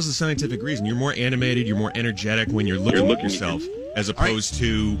 That was the scientific reason. You're more animated, you're more energetic when you're looking at yourself, as opposed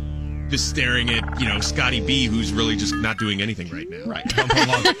to just staring at, Scotty B, who's really just not doing anything right now. Right.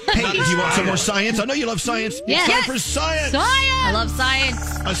 Hey, do you want some more science? I know you love science. Yes. It's time for science. I love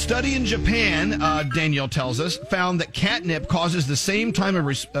science. A study in Japan, Danielle tells us, found that catnip causes the same type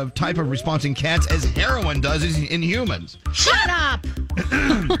of response in cats as heroin does in humans. Shut up!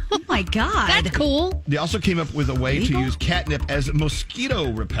 Oh my God. That's cool. They also came up with a way to use catnip as mosquito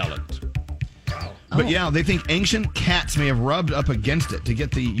repellent. But yeah, they think ancient cats may have rubbed up against it to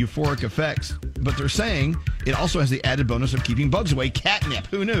get the euphoric effects. But they're saying it also has the added bonus of keeping bugs away. Catnip,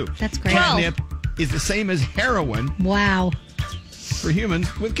 who knew? That's great. Catnip is the same as heroin Wow. for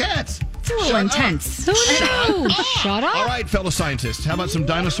humans with cats. It's a little intense. Who knew? Shut up. All right, fellow scientists, how about some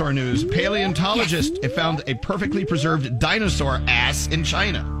dinosaur news? Paleontologists have found a perfectly preserved dinosaur ass in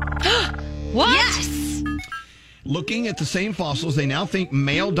China. What? Yes. Looking at the same fossils, they now think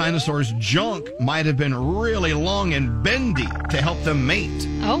male dinosaurs' junk might have been really long and bendy to help them mate.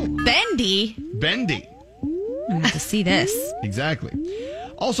 Oh, bendy? Bendy. I have to see this. Exactly.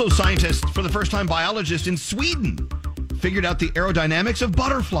 Also, scientists, for the first time, biologists in Sweden figured out the aerodynamics of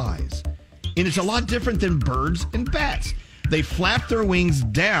butterflies. And it's a lot different than birds and bats. They flap their wings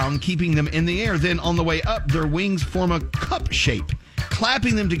down, keeping them in the air. Then on the way up, their wings form a cup shape.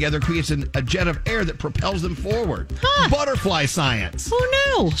 Clapping them together creates a jet of air that propels them forward. Butterfly science. Who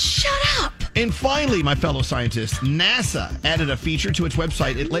knew? Shut up. And finally, my fellow scientists, NASA added a feature to its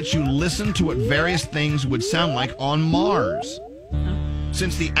website. It lets you listen to what various things would sound like on Mars.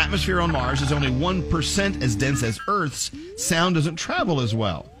 Since the atmosphere on Mars is only 1% as dense as Earth's, sound doesn't travel as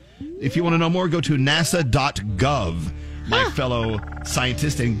well. If you want to know more, go to nasa.gov, my fellow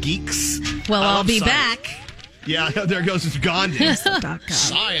scientists and geeks. Well, I'll be science. back. Yeah, there goes Gandhi.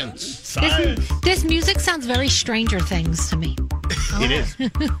 Science. This music sounds very Stranger Things to me. It is.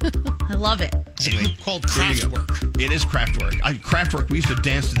 I love it. It's a group called Kraftwerk. It is Kraftwerk. Kraftwerk, we used to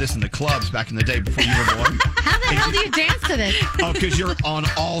dance to this in the clubs back in the day before you were born. How the hell do you dance to this? Oh, because you're on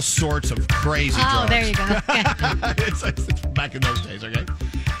all sorts of crazy drugs. Oh, there you go. Okay. it's back in those days, okay?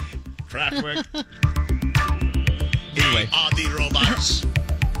 Kraftwerk. Anyway. Are the robots.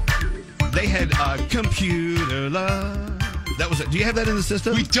 They had Computer Love. That was it. Do you have that in the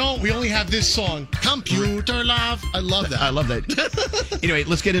system? We don't. We only have this song, Computer Love. I love that. I love that. Anyway,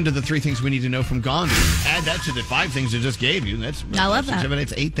 let's get into the 3 things we need to know from Gandhi. Add that to the 5 things I just gave you. I love that. 7,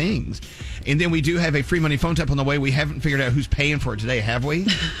 8 things. And then we do have a free money phone tap on the way. We haven't figured out who's paying for it today, have we?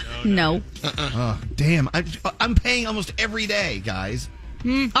 No. Oh, damn. I'm paying almost every day, guys.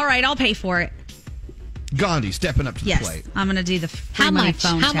 All right, I'll pay for it. Gandhi stepping up to the plate. I'm going to do the free How money much?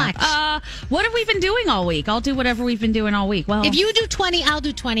 phone How tap. much? What have we been doing all week? I'll do whatever we've been doing all week. Well, If you do 20, I'll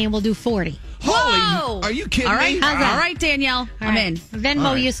do 20, and we'll do 40. Whoa! Are you kidding All right, me? all right, Danielle, I'm in. Venmo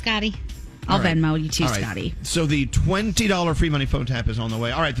All right. you, Scotty. I'll All right. Venmo you too, All right. Scotty. So the $20 free money phone tap is on the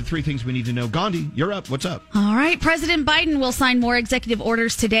way. All right, the 3 things we need to know. Gandhi, you're up. What's up? All right, President Biden will sign more executive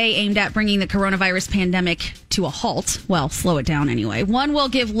orders today aimed at bringing the coronavirus pandemic to a halt. Well, slow it down anyway. One will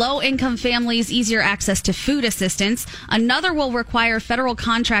give low-income families easier access to food assistance. Another will require federal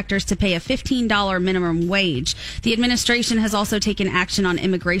contractors to pay a $15 minimum wage. The administration has also taken action on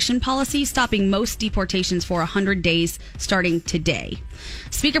immigration policy, stopping most deportations for 100 days starting today.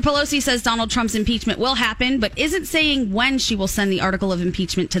 Speaker Pelosi says Donald Trump's impeachment will happen, but isn't saying when she will send the article of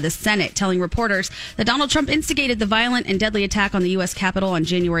impeachment to the Senate, telling reporters that Donald Trump instigated the violent and deadly attack on the U.S. Capitol on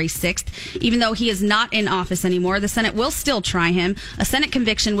January 6th. Even though he is not in office anymore, the Senate will still try him. A Senate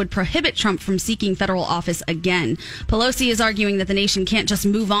conviction would prohibit Trump from seeking federal office again. Pelosi is arguing that the nation can't just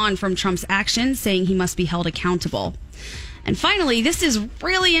move on from Trump's actions, saying he must be held accountable. And finally, this is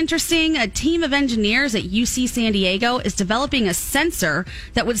really interesting. A team of engineers at UC San Diego is developing a sensor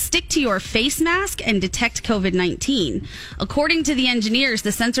that would stick to your face mask and detect COVID-19. According to the engineers, the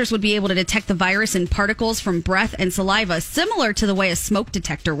sensors would be able to detect the virus in particles from breath and saliva, similar to the way a smoke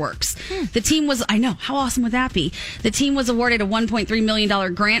detector works. The team was, I know, how awesome would that be? The team was awarded a $1.3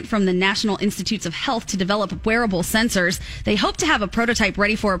 million grant from the National Institutes of Health to develop wearable sensors. They hope to have a prototype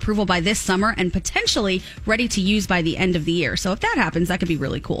ready for approval by this summer and potentially ready to use by the end of the year. So if that happens, that could be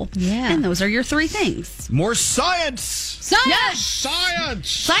really cool. Yeah. And those are your 3 things. More science. Science! Yes, science.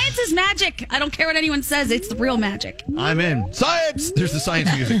 Science is magic. I don't care what anyone says. It's the real magic. I'm in. Science! There's the science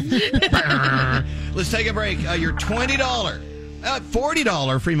music. Let's take a break. Your $20,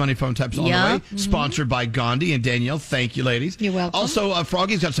 $40 free money phone taps on the way. Sponsored by Gandhi and Danielle. Thank you, ladies. You're welcome. Also,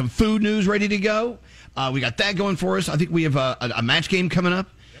 Froggy's got some food news ready to go. We got that going for us. I think we have a match game coming up.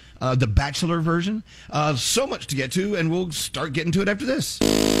 The Bachelor version. So much to get to, and we'll start getting to it after this.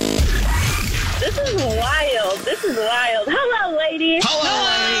 This is wild. Hello, ladies.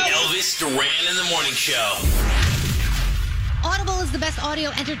 Hello. Elvis Duran in the Morning Show. Audible is the best audio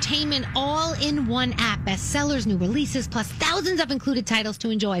entertainment all in one app. Bestsellers, new releases, plus thousands of included titles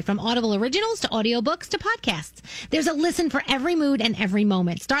to enjoy, from Audible originals to audiobooks to podcasts. There's a listen for every mood and every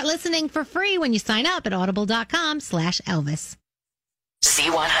moment. Start listening for free when you sign up at audible.com/Elvis.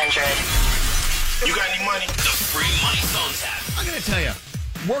 C100. You got any money? The free money phone tap. I'm going to tell you,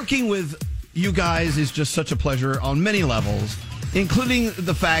 working with you guys is just such a pleasure on many levels, including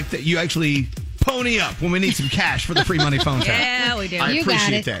the fact that you actually pony up when we need some cash for the free money phone tap. Yeah, we do. I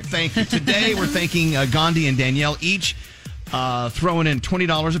appreciate that. Thank you. Today, we're thanking Gandhi and Danielle, each throwing in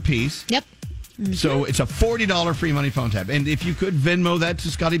 $20 a piece. Yep. So it's a $40 free money phone tap. And if you could Venmo that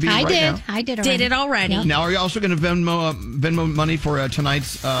to Scotty B I right did. now. I did it already. Yep. Now, are you also going to Venmo money for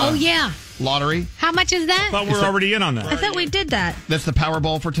tonight's lottery? How much is that? I thought we were already in on that. I thought we did that. That's the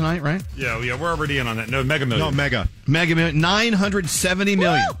Powerball for tonight, right? Yeah, we're already in on that. No, Mega Million. No, Mega. Mega Million, $970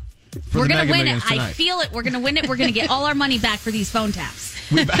 million. We're going to win it. I feel it. We're going to win it. We're going to get all our money back for these phone taps.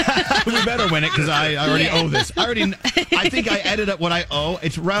 We better win it because I already owe this. I think I added up what I owe.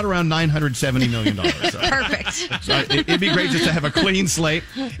 It's right around $970 million. So. Perfect. So it'd be great just to have a clean slate.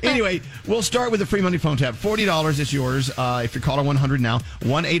 Anyway, we'll start with the free money phone tap. $40 is yours if you're caller 100 now.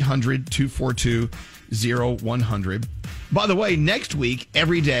 1-800-242-0100. By the way, next week,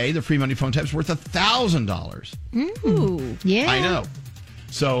 every day, the free money phone tap's worth $1,000. Ooh, yeah. I know.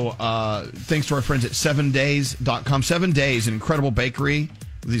 So thanks to our friends at 7days.com. 7 Days, an incredible bakery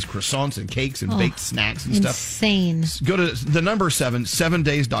with these croissants and cakes and baked snacks and stuff. Insane. Go to the number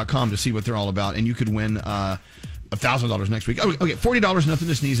 7days.com to see what they're all about, and you could win $1,000 next week. Okay, $40, nothing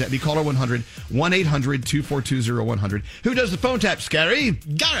to sneeze at. Be caller 100, 1-800-242-0100. Who does the phone tap, Scary?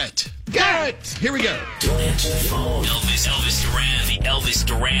 Garrett. Here we go. Don't answer the phone. Elvis Duran, the Elvis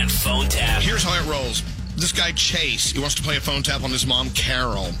Duran phone tap. Here's how it rolls. This guy, Chase, he wants to play a phone tap on his mom,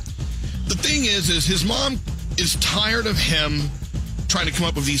 Carol. The thing is his mom is tired of him trying to come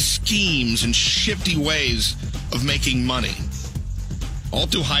up with these schemes and shifty ways of making money. All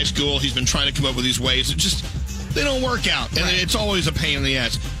through high school, he's been trying to come up with these ways that they don't work out. And it's always a pain in the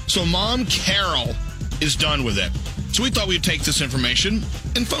ass. So Mom, Carol, is done with it. So we thought we'd take this information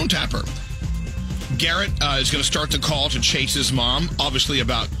and phone tap her. Garrett is going to start the call to Chase's mom, obviously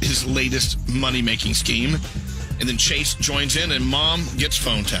about his latest money-making scheme. And then Chase joins in, and Mom gets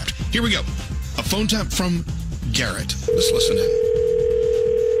phone tapped. Here we go. A phone tap from Garrett. Let's listen in.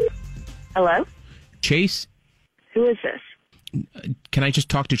 Hello? Chase? Who is this? Can I just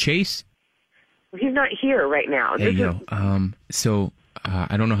talk to Chase? He's not here right now. Hey, I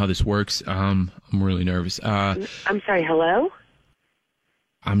don't know how this works. I'm really nervous. I'm sorry, hello?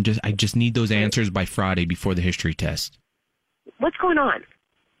 I just need those answers by Friday before the history test. What's going on?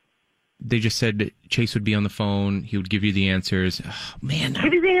 They just said that Chase would be on the phone. He would give you the answers. Oh, man.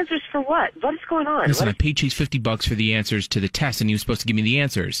 Give you the answers for what? What is going on? Listen, I paid Chase $50 for the answers to the test, and he was supposed to give me the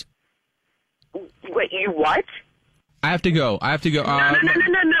answers. Wait, you what? I have to go.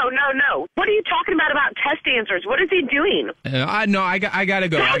 No. What are you talking about test answers? What is he doing? I gotta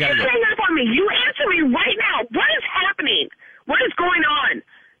go. Don't you hang up on me. You answer me right now. What is happening? What is going on?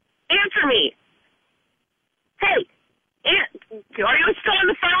 Answer me. Hey, are you still on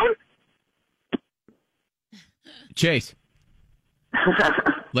the phone? Chase,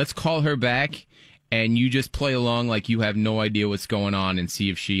 let's call her back, and you just play along like you have no idea what's going on and see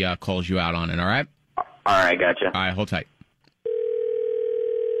if she calls you out on it, all right? All right, gotcha. All right, hold tight.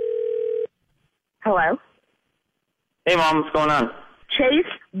 Hello? Hey, Mom, what's going on? Chase,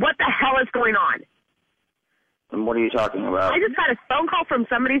 what the hell is going on? And what are you talking about? I just got a phone call from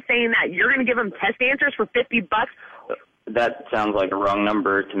somebody saying that you're going to give them test answers for $50. That sounds like a wrong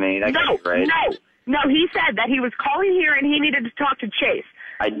number to me. That can't be right. No, he said that he was calling here and he needed to talk to Chase.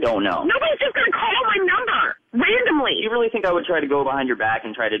 I don't know. Nobody's just going to call my number randomly. You really think I would try to go behind your back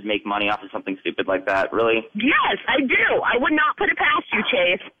and try to make money off of something stupid like that? Really? Yes, I do. I would not put it past you,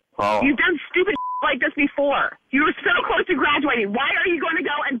 Chase. Oh. You've done stupid like this before. You were so close to graduating. Why are you going to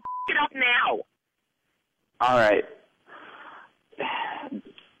go and it up now? All right.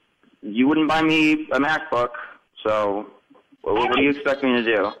 You wouldn't buy me a MacBook, so what do you expect me to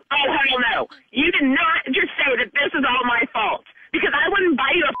do? Oh, hell no. You did not just say that this is all my fault. Because I wouldn't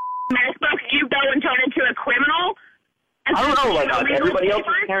buy you a MacBook, you go and turn into a criminal. I don't know, like everybody else's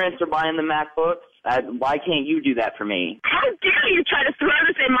parents are buying the MacBooks. Why can't you do that for me? How dare you try to throw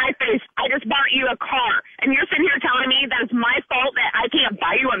this in my face? I just bought you a car, and you're sitting here telling me that it's my fault that I can't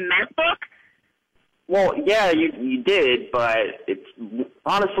buy you a MacBook? Well, yeah, you did, but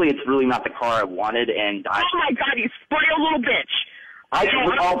honestly, it's really not the car I wanted, and Oh my God, you spoiled little bitch!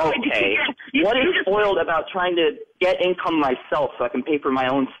 Okay. What is spoiled about trying to get income myself so I can pay for my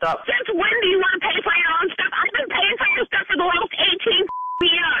own stuff? Since when do you want to pay for your own stuff? I've been paying for your stuff for the last 18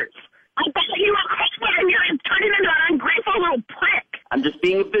 years. I bought you a car and you're turning into an ungrateful little prick. I'm just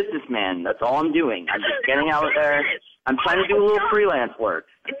being a businessman. That's all I'm doing. I'm just getting out there. I'm trying to do a little freelance work.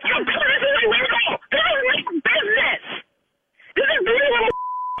 This is illegal. This is like business. This is really little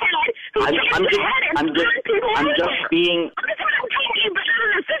I'm just being.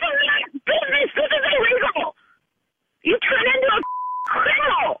 Business. This is illegal. You turn into a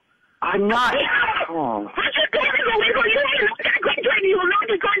criminal. I'm not. Oh. What's your going is illegal? You will not graduate. You will not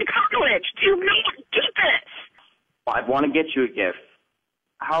be going to college. Do not do this. I want to get you a gift.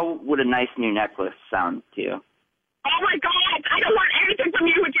 How would a nice new necklace sound to you? Oh my God! I don't want anything from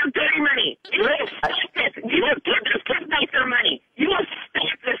you with your dirty money. You will stop this. You will give this kid nicer money. You will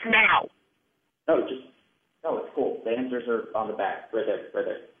stop this now. No, it's cool. The answers are on the back, right there.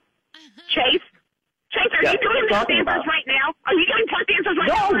 Chase, are you doing test answers right now? Are you doing test answers right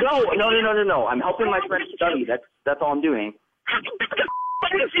now? No. I'm helping my friend study. That's all I'm doing. How the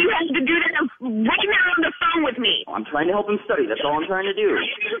you have to do that right now on the phone with me? I'm trying to help him study. That's all I'm trying to do. How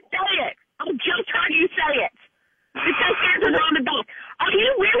did you say it? I just heard you say it. The test answers are on the back. Are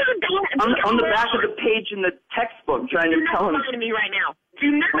you really doing on the back of the page in the textbook trying to tell him. Do not lie to me right now. Do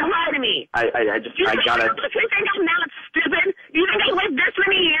not lie to me. I gotta. You think I'm not stupid? You think I lived this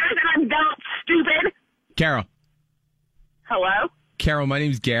many years and I'm not stupid? Carol. Hello? Carol, my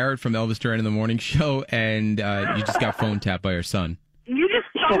name's Garrett from Elvis Duran in the Morning Show, and you just got phone tapped by your son. You just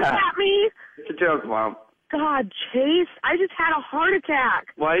phone tapped me? It's a joke, Mom. God, Chase, I just had a heart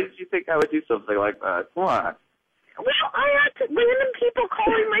attack. Why did you think I would do something like that? Come on. Well, I had random people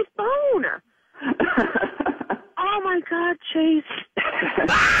calling my phone. Oh, my God, Chase.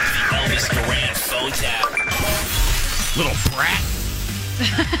 Elvis Duran phone tap. Little brat.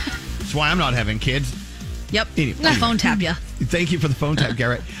 That's why I'm not having kids. Yep. Anyway. Phone tap you. Thank you for the phone tap,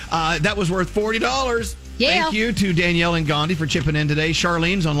 Garrett. That was worth $40. Yeah. Thank you to Danielle and Gandhi for chipping in today.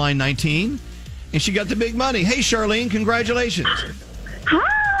 Charlene's on line 19, and she got the big money. Hey, Charlene, congratulations. Hi.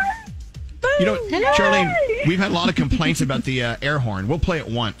 You know, Charlene, we've had a lot of complaints about the air horn. We'll play it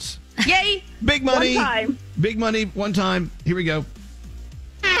once. Yay. Big money. One time. Big money, one time. Here we go.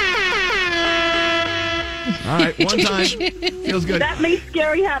 All right, one time. Feels good. That makes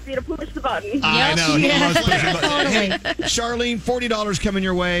Gary happy to push the button. I know. He loves pushing buttons. Totally. Hey, Charlene, $40 coming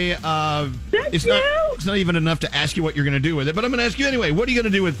your way. It's not even enough to ask you what you're going to do with it, but I'm going to ask you anyway. What are you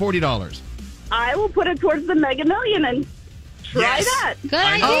going to do with $40? I will put it towards the Mega Million and try that. Good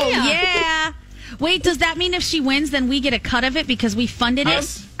idea. Oh, yeah. Wait, does that mean if she wins, then we get a cut of it because we funded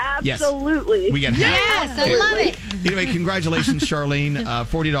it? Absolutely. Yes. We get half. Yes, I love it. Anyway, congratulations, Charlene.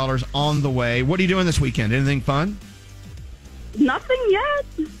 $40 on the way. What are you doing this weekend? Anything fun? Nothing yet.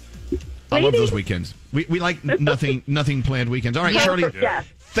 I love those weekends. We like nothing planned weekends. All right, Charlie. Yes.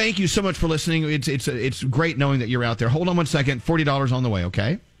 Thank you so much for listening. It's great knowing that you're out there. Hold on one second. $40 on the way.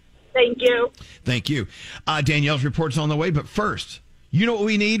 Okay. Thank you. Thank you. Danielle's report's on the way, but first, you know what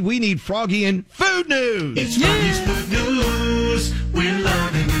we need? We need Froggy and Food News. It's Froggy's Food News. We're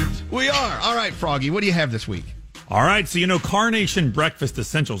loving it. We are. All right, Froggy, what do you have this week? All right, so Carnation Breakfast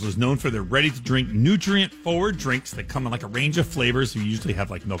Essentials is known for their ready-to-drink, nutrient-forward drinks that come in like a range of flavors. You usually have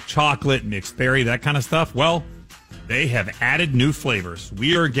like milk chocolate, mixed berry, that kind of stuff. Well, they have added new flavors.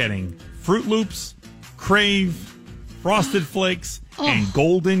 We are getting Fruit Loops, Crave, Frosted Flakes, and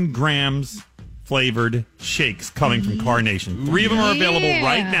Golden Grams flavored shakes coming from Carnation. 3 of them are available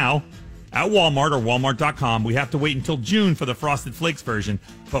right now at Walmart or Walmart.com. We have to wait until June for the Frosted Flakes version,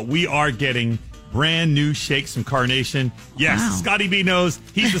 but we are getting brand new shakes from Carnation. Yes, Scotty B knows.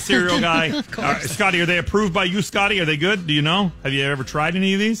 He's the cereal guy. Scotty, are they approved by you, Scotty? Are they good? Do you know? Have you ever tried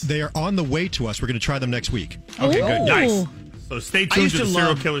any of these? They are on the way to us. We're going to try them next week. Okay, good. Nice. So stay tuned to the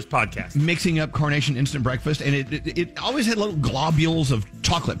Serial Killers podcast. Mixing up Carnation Instant Breakfast, and it always had little globules of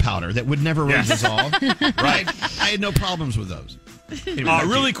chocolate powder that would never really dissolve. Right? I had no problems with those. Anyway,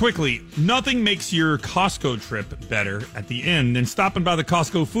 really quickly, nothing makes your Costco trip better at the end than stopping by the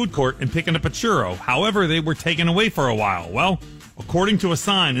Costco food court and picking up a churro. However, they were taken away for a while. Well, according to a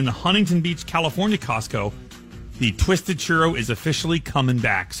sign in the Huntington Beach, California Costco, the Twisted Churro is officially coming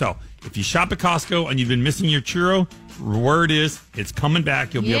back. So if you shop at Costco and you've been missing your churro, word is it's coming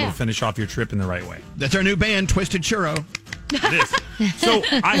back. You'll be able to finish off your trip in the right way. That's our new band, Twisted Churro. It is. So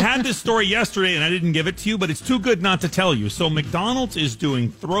I had this story yesterday and I didn't give it to you, but it's too good not to tell you. So McDonald's is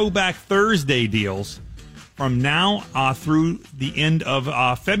doing Throwback Thursday deals from now through the end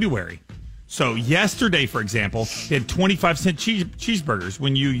of February. So yesterday, for example, they had 25-cent cheeseburgers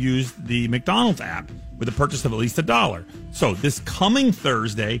when you used the McDonald's app with a purchase of at least $1. So this coming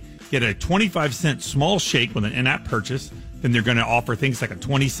Thursday, get a 25-cent small shake with an in-app purchase. Then they're going to offer things like a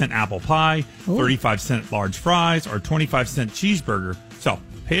 20-cent apple pie, 35-cent large fries, or 25-cent cheeseburger. So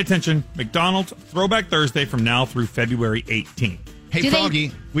pay attention. McDonald's Throwback Thursday from now through February 18th. Hey,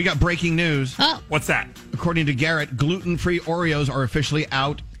 Froggy, we got breaking news. Oh. What's that? According to Garrett, gluten-free Oreos are officially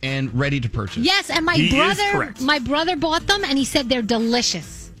out and ready to purchase. Yes, and my brother bought them, and he said they're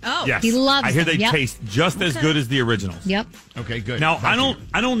delicious. Oh, yes. He loves I hear them. they taste just as good as the originals. Yep. Okay, good. Now, I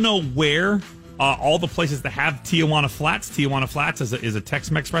don't know where all the places that have Tijuana Flats. Tijuana Flats is a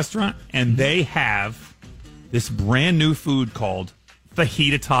Tex-Mex restaurant, and they have this brand new food called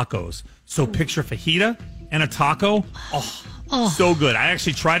fajita tacos. So picture fajita and a taco. Oh, so good. I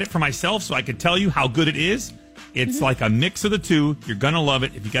actually tried it for myself, so I could tell you how good it is. It's like a mix of the two. You're going to love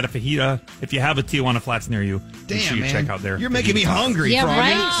it. If you got a fajita, if you have a Tijuana Flats near you, make sure you check out there. You're making me hungry, yeah, Froggy.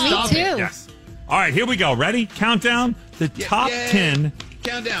 right? Stop Me too. it. Yes. All right, here we go. Ready? Countdown. The top 10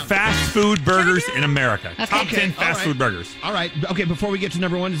 Countdown. fast food burgers in America. Okay. Top 10 fast food burgers. All right. Okay, before we get to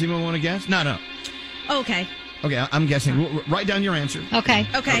number one, does anyone want to guess? No. Okay. Okay, I'm guessing. Write down your answer. Okay.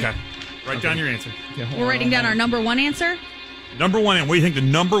 Write down your answer. We're writing down our number one answer? Number one, and what do you think the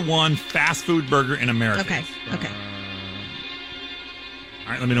number one fast food burger in America Okay. is? Okay.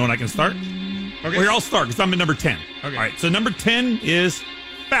 All right, let me know when I can start. Okay. Well, here, I'll start because I'm at number 10. Okay. All right, so number 10 is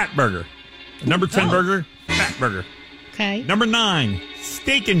Fat Burger. Number 10 burger, Fat Burger. Okay. Number 9,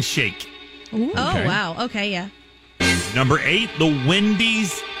 Steak and Shake. Ooh. Oh, wow. Okay, yeah. Number 8, the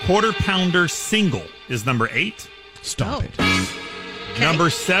Wendy's Quarter Pounder Single is number 8. Stop it. Okay. Number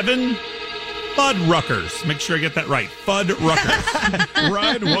 7, Fuddruckers. Make sure I get that right. Fuddruckers.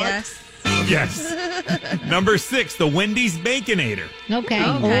 Right, what? Yes. Yes. Number 6, the Wendy's Baconator. Okay.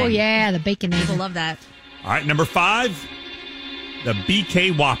 Okay. Oh, yeah, the bacon. People love that. All right, number 5, the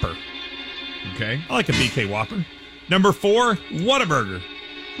BK Whopper. Okay. I like a BK Whopper. Number 4, Whataburger.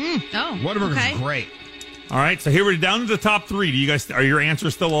 Oh, Whataburger's okay. great. All right, so here we're down to the top 3. Do you guys are your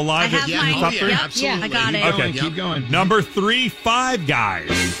answers still alive? I have in mine. the top 3? Absolutely. I got it. Okay, Keep going. Number 3, Five Guys.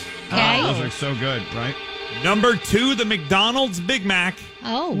 Okay. Those are so good, right? Number 2, the McDonald's Big Mac.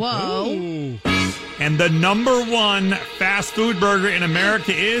 Oh. Whoa. And the number 1 fast food burger in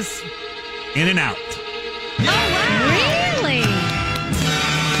America is In-N-Out. Really?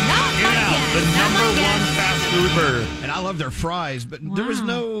 In-N-Out, the number 1 fast food burger. And I love their fries, but there was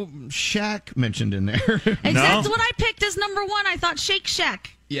no Shack mentioned in there. That's what I picked as number 1. I thought Shake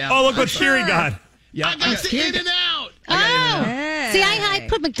Shack. Yeah. Oh, look what Sherry got. Yeah, I got the In-N-Out. Oh. See, I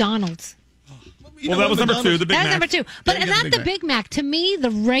put McDonald's. Well, that was number 2, the Big That's Mac. number 2. But Yeah, you got not the the Big Big Mac. To me, the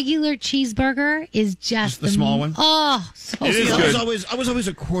regular cheeseburger is just the small one? Oh, so It is good. good. I was always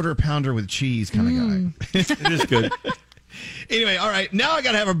a quarter pounder with cheese kind of guy. It is good. Anyway, all right. Now I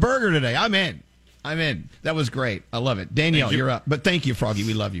got to have a burger today. I'm in. That was great. I love it. Danielle, you're up. But thank you, Froggy.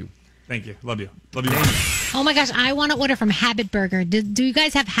 We love you. Thank you. Love you. Love you. Oh my gosh, I want to order from Habit Burger. Do you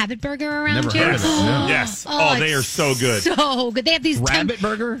guys have Habit Burger around Never here? heard of it. No. Yes. Oh, they are so good. So good. They have these Rabbit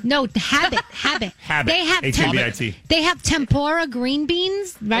Burger? No, Habit. Habit. They have H-A-B-I-T. They have tempura green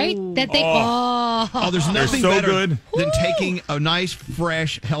beans, right? That they There's nothing so better good. than taking a nice,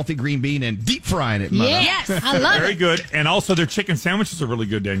 fresh, healthy green bean and deep frying it, mother. Yes, I love Very it. good. And also, their chicken sandwiches are really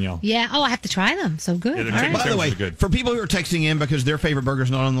good, Danielle. Yeah. Oh, I have to try them. So good. Yeah, they're All chicken right. By the way, Sandwiches are good. for people who are texting in because their favorite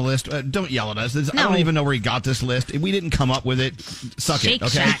burger's not on the list, don't yell at us. I don't even know where you got this list. We didn't come up with it. Suck Shake it,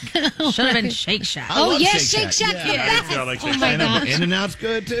 okay? Shack. Should have been Shake Shack. I love Shake Shack. Yeah. Oh my gosh. In-N-Out's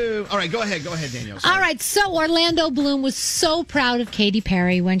good too. All right, go ahead, Danielle. All right, so Orlando Bloom was so proud of Katy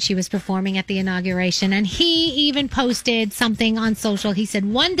Perry when she was performing at the inauguration, and he even posted something on social. He said,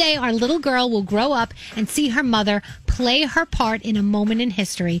 "One day our little girl will grow up and see her mother play her part in a moment in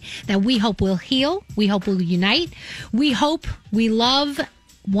history that we hope will heal, we hope will unite, we hope we love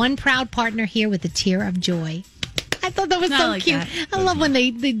one proud partner here with a tear of joy." I thought that was so cute. That. I love when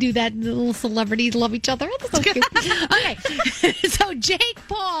they do that. The little celebrities love each other. That's so cute. Okay, so Jake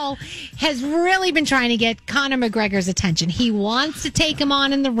Paul has really been trying to get Conor McGregor's attention. He wants to take him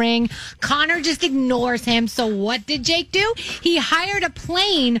on in the ring. Conor just ignores him. So what did Jake do? He hired a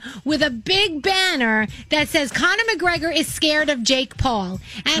plane with a big banner that says Conor McGregor is scared of Jake Paul.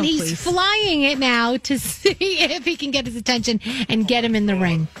 And he's flying it now to see if he can get his attention and get him in the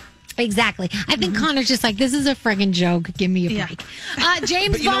ring. Exactly. I think Connor's just like, this is a friggin' joke. Give me a break.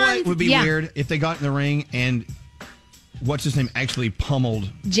 James But you know Bond. what would be weird? If they got in the ring and what's his name actually pummeled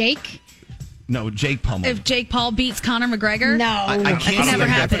Jake? No, Jake pummeled. If Jake Paul beats Conor McGregor? No. I can't never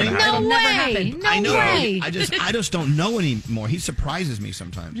happened. No way. I know. way. I just don't know anymore. He surprises me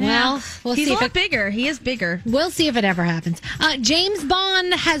sometimes. Well, we'll He's see a if lot bigger. He is bigger. We'll see if it ever happens. James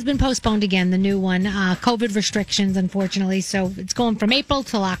Bond has been postponed again, the new one. COVID restrictions, unfortunately. So it's going from April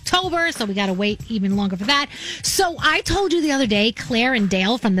till October. So we got to wait even longer for that. So I told you the other day, Claire and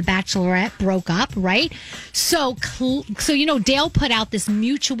Dale from The Bachelorette broke up, right? So Dale put out this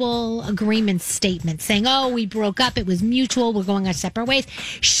mutual agreement statement saying, "Oh, we broke up. It was mutual. We're going our separate ways."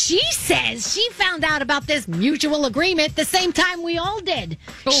 She says she found out about this mutual agreement the same time we all did.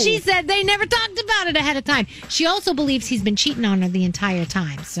 She said they never talked about it ahead of time. She also believes he's been cheating on her the entire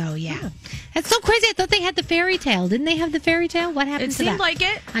time. So, yeah. That's so crazy. I thought they had the fairy tale. Didn't they have the fairy tale? What happened to that? It seemed like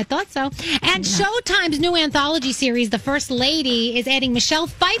it. I thought so. And Showtime's new anthology series, The First Lady, is adding Michelle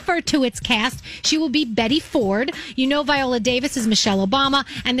Pfeiffer to its cast. She will be Betty Ford. You know Viola Davis is Michelle Obama,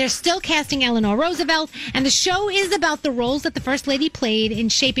 and they're still casting Eleanor Roosevelt. And the show is about the roles that the First Lady played in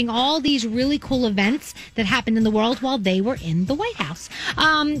shaping all these really cool events that happened in the world while they were in the White House.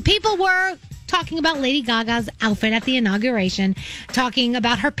 People were talking about Lady Gaga's outfit at the inauguration, talking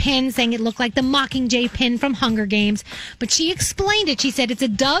about her pin, saying it looked like the Mockingjay pin from Hunger Games. But she explained it. She said it's a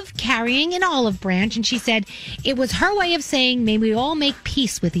dove carrying an olive branch. And she said it was her way of saying, may we all make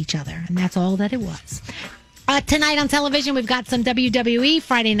peace with each other. And that's all that it was. Tonight on television, we've got some WWE,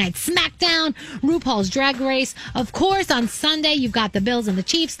 Friday Night SmackDown, RuPaul's Drag Race. Of course, on Sunday, you've got the Bills and the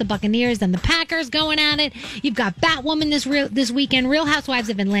Chiefs, the Buccaneers and the Packers going at it. You've got Batwoman this weekend, Real Housewives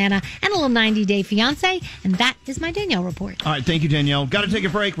of Atlanta, and a little 90-Day Fiance. And that is my Danielle report. All right, thank you, Danielle. Got to take a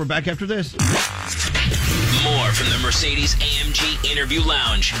break. We're back after this. More from the Mercedes-AMG Interview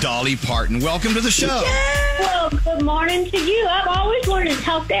Lounge. Dolly Parton, welcome to the show. Well, good morning to you. I've always wanted to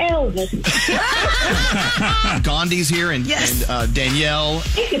talk to Elvis. Gandhi's here and Danielle.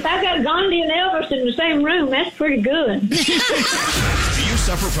 If I got Gandhi and Elvis in the same room, that's pretty good. Do you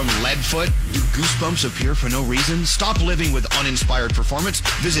suffer from lead foot? Do goosebumps appear for no reason? Stop living with uninspired performance.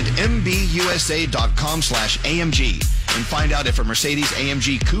 Visit mbusa.com/AMG and find out if a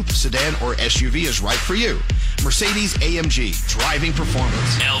Mercedes-AMG Coupe, sedan, or SUV is right for you. Mercedes-AMG, driving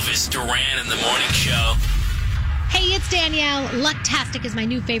performance. Elvis Duran in the Morning Show. Hey, it's Danielle. Lucktastic is my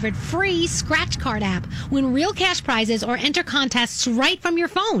new favorite free scratch card app. Win real cash prizes or enter contests right from your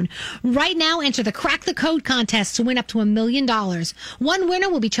phone. Right now, enter the Crack the Code contest to win up to $1 million. One winner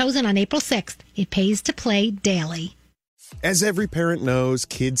will be chosen on April 6th. It pays to play daily. As every parent knows,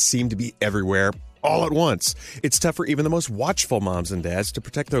 kids seem to be everywhere all at once. It's tough for even the most watchful moms and dads to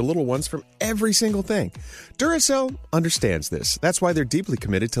protect their little ones from every single thing. Duracell understands this. That's why they're deeply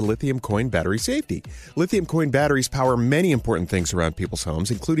committed to lithium coin battery safety. Lithium coin batteries power many important things around people's homes,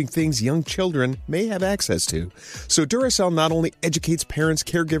 including things young children may have access to. So Duracell not only educates parents,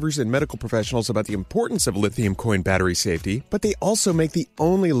 caregivers, and medical professionals about the importance of lithium coin battery safety, but they also make the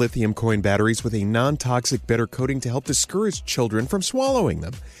only lithium coin batteries with a non-toxic bitter coating to help discourage children from swallowing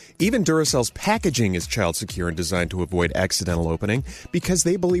them. Even Duracell's packaging is child secure and designed to avoid accidental opening because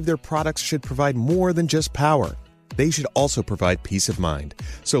they believe their products should provide more than just power. They should also provide peace of mind.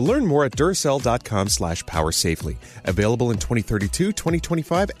 So learn more at Duracell.com/power safely. Available in 2032,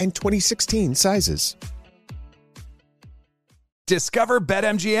 2025, and 2016 sizes. Discover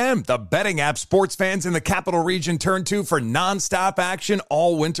BetMGM, the betting app sports fans in the capital region turn to for nonstop action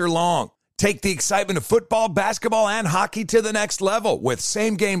all winter long. Take the excitement of football, basketball, and hockey to the next level with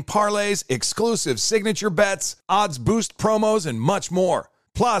same-game parlays, exclusive signature bets, odds boost promos, and much more.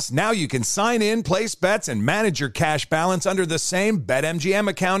 Plus, now you can sign in, place bets, and manage your cash balance under the same BetMGM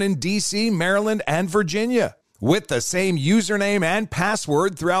account in D.C., Maryland, and Virginia. With the same username and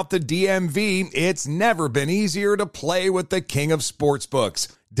password throughout the DMV, it's never been easier to play with the king of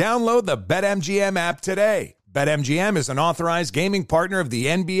sportsbooks. Download the BetMGM app today. BetMGM is an authorized gaming partner of the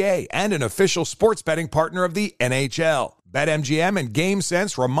NBA and an official sports betting partner of the NHL. BetMGM and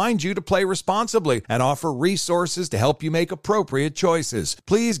GameSense remind you to play responsibly and offer resources to help you make appropriate choices.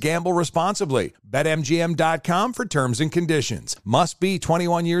 Please gamble responsibly. BetMGM.com for terms and conditions. Must be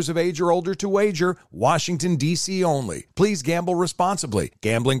 21 years of age or older to wager. Washington, D.C. only. Please gamble responsibly.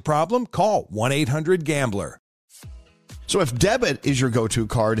 Gambling problem? Call 1-800-GAMBLER. So if debit is your go-to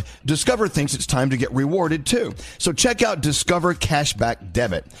card, Discover thinks it's time to get rewarded too. So check out Discover Cashback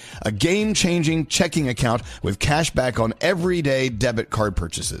Debit, a game-changing checking account with cashback on everyday debit card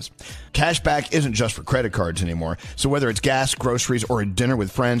purchases. Cashback isn't just for credit cards anymore. So whether it's gas, groceries, or a dinner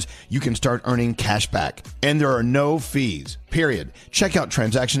with friends, you can start earning cashback. And there are no fees, period. Check out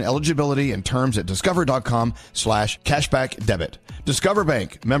transaction eligibility and terms at discover.com/cashback debit. Discover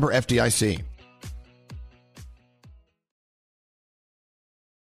Bank, member FDIC.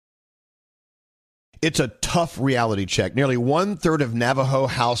 It's a tough reality check. Nearly 1/3 of Navajo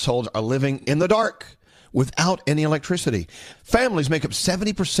households are living in the dark without any electricity. Families make up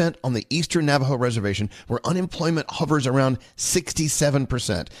 70% on the Eastern Navajo Reservation, where unemployment hovers around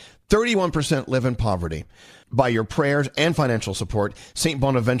 67%. 31% live in poverty. By your prayers and financial support, St.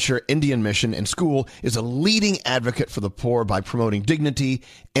 Bonaventure Indian Mission and School is a leading advocate for the poor by promoting dignity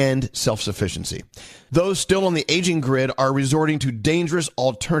and self-sufficiency. Those still on the aging grid are resorting to dangerous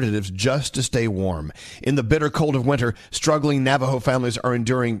alternatives just to stay warm. In the bitter cold of winter, struggling Navajo families are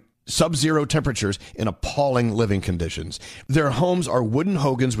enduring sub-zero temperatures in appalling living conditions. Their homes are wooden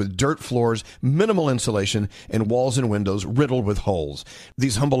hogans with dirt floors, minimal insulation, and walls and windows riddled with holes.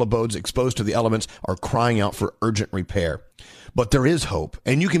 These humble abodes exposed to the elements are crying out for urgent repair. But there is hope,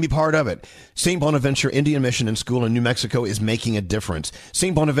 and you can be part of it. St. Bonaventure Indian Mission and School in New Mexico is making a difference.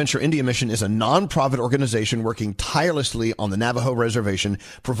 St. Bonaventure Indian Mission is a non-profit organization working tirelessly on the Navajo Reservation,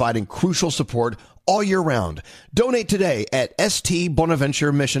 providing crucial support all year round. Donate today at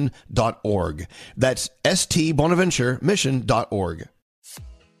stbonaventuremission.org. That's stbonaventuremission.org.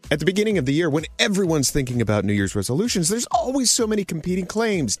 At the beginning of the year, when everyone's thinking about New Year's resolutions, there's always so many competing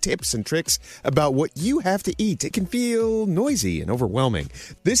claims, tips, and tricks about what you have to eat. It can feel noisy and overwhelming.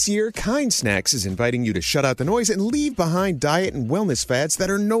 This year, Kind Snacks is inviting you to shut out the noise and leave behind diet and wellness fads that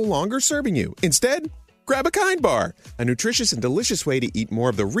are no longer serving you. Instead, grab a Kind Bar, a nutritious and delicious way to eat more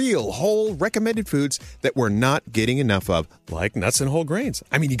of the real, whole, recommended foods that we're not getting enough of, like nuts and whole grains.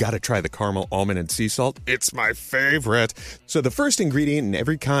 I mean, you got to try the caramel, almond, and sea salt. It's my favorite. So the first ingredient in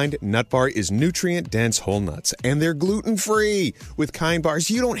every Kind nut bar is nutrient-dense whole nuts, and they're gluten-free. With Kind Bars,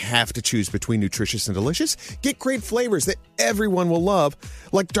 you don't have to choose between nutritious and delicious. Get great flavors that everyone will love,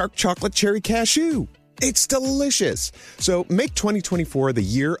 like dark chocolate cherry cashew. It's delicious. So make 2024 the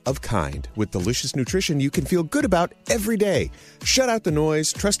year of Kind with delicious nutrition you can feel good about every day. Shut out the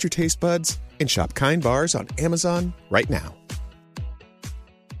noise, trust your taste buds, and shop Kind Bars on Amazon right now.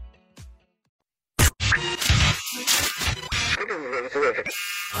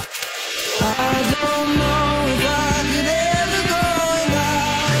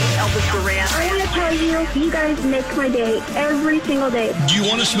 Elvis Duran. I want to tell you, you guys make my day every single day. Do you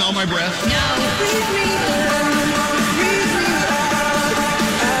want to smell my breath?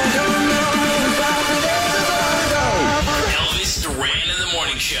 Elvis Duran in the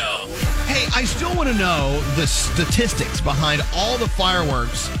morning show. Hey, I still want to know the statistics behind all the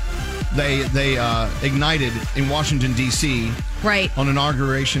fireworks they ignited in Washington, D.C. Right. On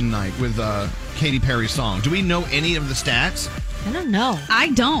inauguration night with Katy Perry's song. Do we know any of the stats? I don't know. I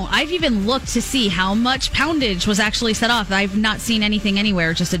don't. I've even looked to see how much poundage was actually set off. I've not seen anything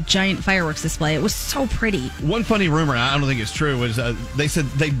anywhere, just a giant fireworks display. It was so pretty. One funny rumor, I don't think it's true, was they said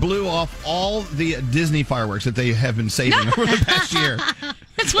they blew off all the Disney fireworks that they have been saving over the past year.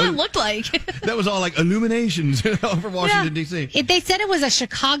 That's what it looked like. That was all like illuminations over Washington, D.C. They said it was a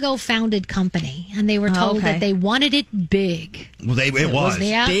Chicago-founded company, and they were told that they wanted it big. Well, it was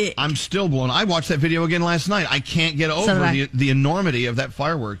big. I'm still blown. I watched that video again last night. I can't get over the enormity of that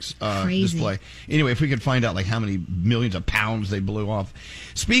fireworks display. Anyway, if we could find out like how many millions of pounds they blew off.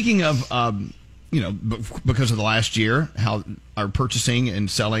 Speaking of, because of the last year, how our purchasing and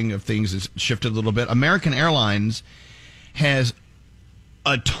selling of things has shifted a little bit. American Airlines has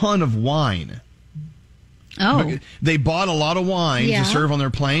a ton of wine. Oh. They bought a lot of wine Yeah. to serve on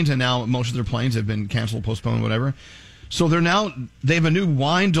their planes, and now most of their planes have been canceled, postponed, whatever. So they have a new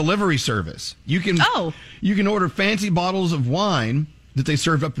wine delivery service. You can order fancy bottles of wine that they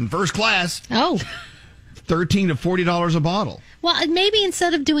served up in first class. Oh. $13 to $40 a bottle. Well, maybe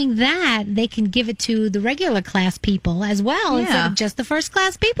instead of doing that, they can give it to the regular class people as well, instead of just the first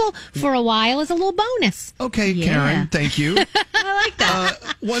class people for a while as a little bonus. Okay, Karen, thank you. I like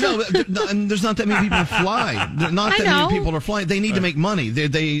that. Well, no, there's not that many people fly. Not that many people are flying. They need to make money.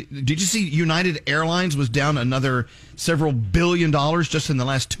 Did you see United Airlines was down another several $1 billion just in the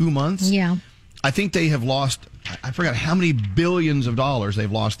last 2 months? Yeah. I think they have lost, I forgot how many billions of dollars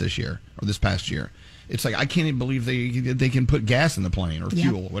they've lost this year, or this past year. It's like, I can't even believe they can put gas in the plane, or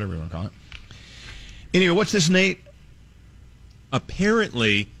fuel, whatever you want to call it. Anyway, what's this, Nate?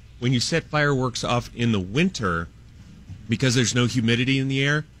 Apparently, when you set fireworks off in the winter, because there's no humidity in the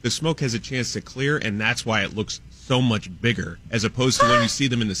air, the smoke has a chance to clear, and that's why it looks so much bigger. As opposed to when you see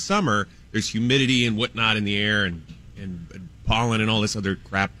them in the summer, there's humidity and whatnot in the air, and pollen and all this other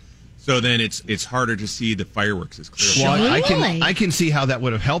crap. So then it's harder to see the fireworks as clear. Well, I can see how that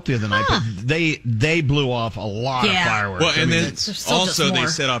would have helped the other night, but they blew off a lot of fireworks. Well, and then also they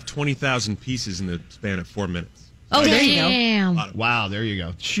set off 20,000 pieces in the span of 4 minutes. Oh, there you go. Wow, there you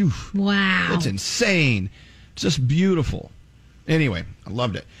go. Phew. Wow. That's insane. It's just beautiful. Anyway, I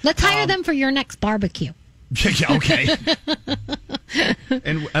loved it. Let's hire them for your next barbecue. Yeah, okay.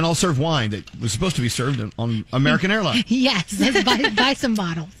 and I'll serve wine that was supposed to be served on American Airlines. Yes, let's buy some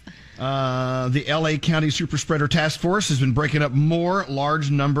bottles. The L.A. County Super Spreader Task Force has been breaking up more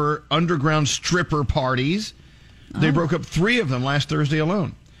large number underground stripper parties. They broke up 3 of them last Thursday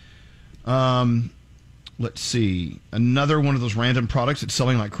alone. Let's see. Another one of those random products that's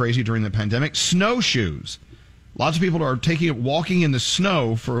selling like crazy during the pandemic, snowshoes. Lots of people are walking in the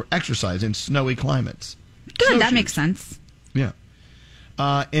snow for exercise in snowy climates. Good, that makes sense. Yeah.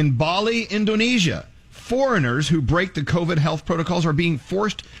 In Bali, Indonesia, foreigners who break the COVID health protocols are being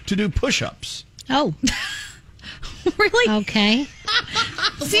forced to do push-ups. Oh. Really? Okay.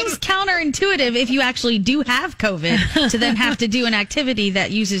 Seems counterintuitive if you actually do have COVID to then have to do an activity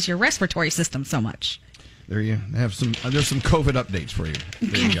that uses your respiratory system so much. There you have some. There's some COVID updates for you.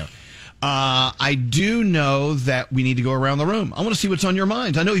 There you go. I do know that we need to go around the room. I want to see what's on your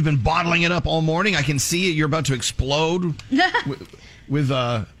minds. I know you've been bottling it up all morning. I can see it. You're about to explode with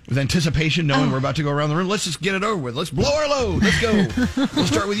anticipation, knowing we're about to go around the room. Let's just get it over with. Let's blow our load. Let's go. We'll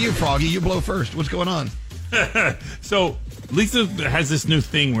start with you, Froggy. You blow first. What's going on? So Lisa has this new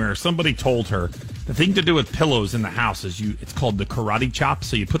thing where somebody told her the thing to do with pillows in the house is it's called the karate chop.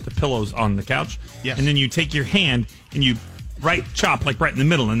 So you put the pillows on the couch, and then you take your hand and you chop like right in the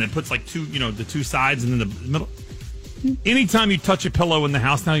middle, and it puts like the two sides and then the middle. Anytime you touch a pillow in the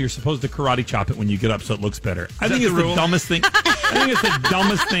house now, you're supposed to karate chop it when you get up so it looks better. I think it's the dumbest thing. I think it's the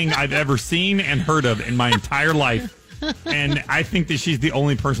dumbest thing I've ever seen and heard of in my entire life. And I think that she's the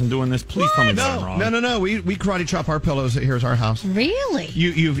only person doing this. Please tell me that I'm wrong. No. We karate chop our pillows here's our house. Really?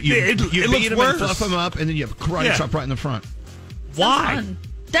 You beat them and fluff them up, and then you have karate chop right in the front. Why?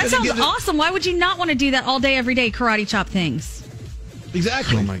 That sounds awesome. Why would you not want to do that all day, every day, karate chop things?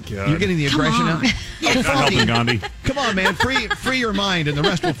 Exactly. Oh, my God. You're getting the aggression out. Not helping, Gandhi. Come on, man. Free your mind, and the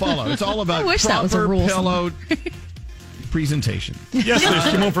rest will follow. It's all about proper pillow presentation. Yesterday,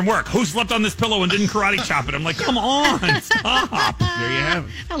 she came home from work. Who slept on this pillow and didn't karate chop it? I'm like, come on, stop. There you have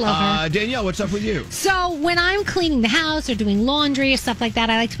it. I love her. Danielle, what's up with you? So when I'm cleaning the house or doing laundry or stuff like that,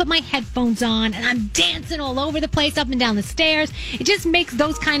 I like to put my headphones on and I'm dancing all over the place, up and down the stairs. It just makes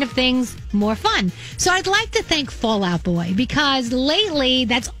those kind of things more fun. So I'd like to thank Fall Out Boy, because lately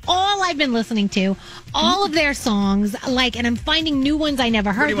that's all I've been listening to. All of their songs, and I'm finding new ones I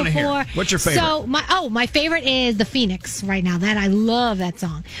never heard before. Hear? What's your favorite? So my favorite is The Phoenix right now. That I love that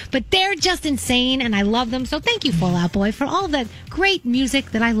song. But they're just insane and I love them. So thank you, Fall Out Boy, for all of that great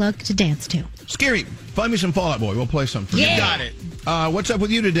music that I love to dance to. Scary, find me some Fall Out Boy. We'll play some for you. Yeah. Got it. What's up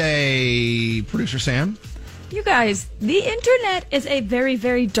with you today, Producer Sam? You guys, the internet is a very,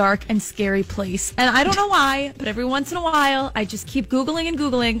 very dark and scary place. And I don't know why, but every once in a while, I just keep Googling and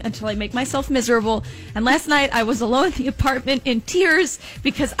Googling until I make myself miserable. And last night, I was alone in the apartment in tears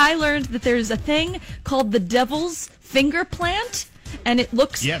because I learned that there's a thing called the devil's finger plant. And it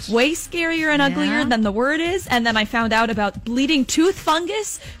looks way scarier and uglier than the word is. And then I found out about bleeding tooth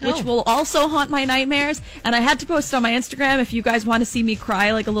fungus, which will also haunt my nightmares. And I had to post on my Instagram if you guys want to see me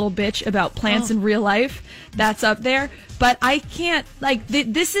cry like a little bitch about plants in real life. That's up there. But I can't,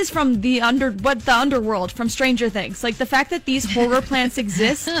 this is from the underworld, from Stranger Things. Like, the fact that these horror plants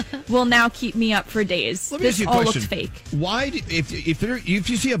exist will now keep me up for days. Let me ask you a all question. looks fake. Why, if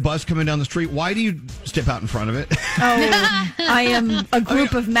you see a bus coming down the street, why do you step out in front of it? Oh, I am a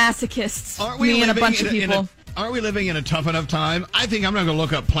group of masochists. Me and a bunch of people. Aren't we living in a tough enough time? I think I'm going to go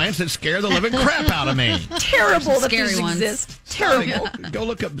look up plants that scare the living crap out of me. Terrible that Scary these ones. exist. Terrible. Go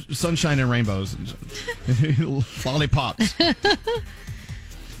look up Sunshine and Rainbows and lollipops.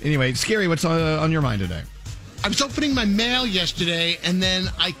 Anyway, Scary, what's on your mind today? I was opening my mail yesterday, and then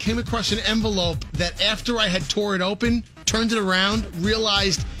I came across an envelope that after I had tore it open, turned it around,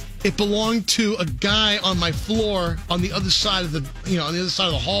 realized it belonged to a guy on my floor on the other side of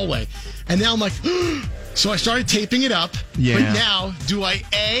the hallway. And now I'm like, so I started taping it up. Yeah. But now, do I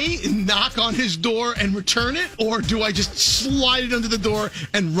A, knock on his door and return it, or do I just slide it under the door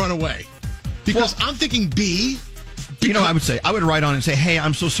and run away? Because I'm thinking B. You know, I would write on it and say, hey,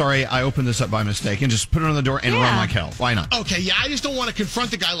 I'm so sorry I opened this up by mistake, and just put it on the door and run like hell. Why not? Okay, yeah, I just don't want to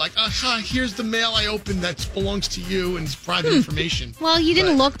confront the guy like, here's the mail I opened that belongs to you and it's private information. Well, you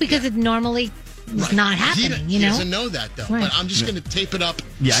didn't look because it normally is not happening, He doesn't know that, though. Right. But I'm just going to tape it up,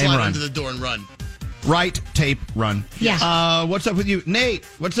 Yeah, and slide run. under the door and run. Write, tape, run. Yeah. What's up with you? Nate,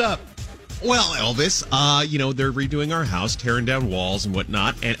 what's up? Well, Elvis, they're redoing our house, tearing down walls and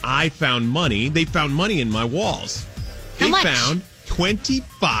whatnot, and I found money. They found money in my walls. How much? Found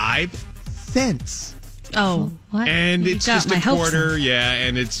 25 cents. Oh, what? And You it's got just my a hopes quarter, up. yeah,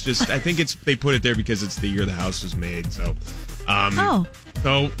 and it's just, I think they put it there because it's the year the house was made, so.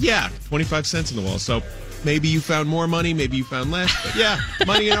 So, yeah, 25 cents in the wall. So maybe you found more money, maybe you found less, but yeah,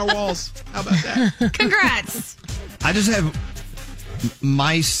 money in our walls. How about that? Congrats. I just have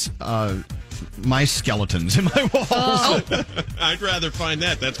mice skeletons in my walls. Oh. I'd rather find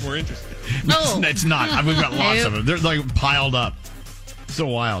that. That's more interesting. It's not. We've got lots of them. They're like piled up. So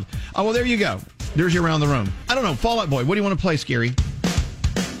wild. Oh, well, there you go. There's your around the room. I don't know. Fall Out Boy, what do you want to play, Scary?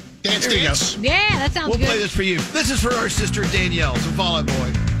 Dance, there you dance. go. Yeah, that sounds We'll good. play this for you. This is for our sister Danielle from Fall Out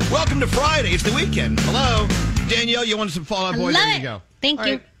Boy. Welcome to Friday. It's the weekend. Hello. Danielle, you wanted some Fall Out I Boy? love There it. you go. Thank All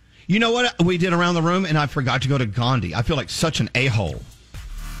you. right. You know what we did around the room, and I forgot to go to Gandhi. I feel like such an a-hole.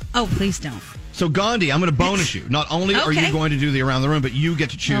 Oh, please don't. So Gandhi, I'm going to bonus you. Not only are you Okay. going to do the around the room, but you get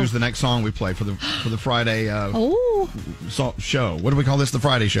to choose the next song we play for the Friday show. What do we call this? The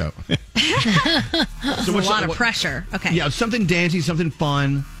Friday show. That's a lot of pressure. Okay. Yeah, something dancey, something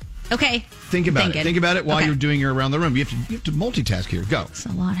fun. Okay. Think about it. Thinking. Think about it while Okay. you're doing your around the room. You have to multitask here. Go. It's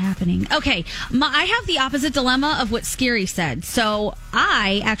a lot happening. Okay, I have the opposite dilemma of what Scary said. So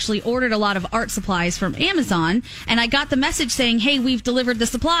I actually ordered a lot of art supplies from Amazon, and I got the message saying, hey, we've delivered the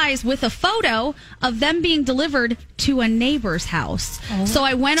supplies with a photo of them being delivered to a neighbor's house. So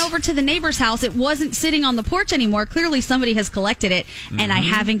I went over to the neighbor's house. It wasn't sitting on the porch anymore. Clearly somebody has collected it, and I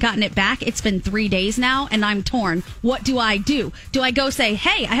haven't gotten it back. It's been 3 days now, and I'm torn. What do I do? Do I go say,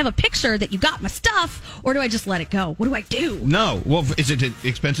 hey, I have a picture that you got my stuff, or do I just let it go? What do I do? No. Well, is it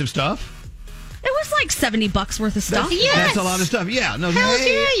expensive stuff? It was like $70 worth of stuff. That's a lot of stuff. Yeah. No. Hell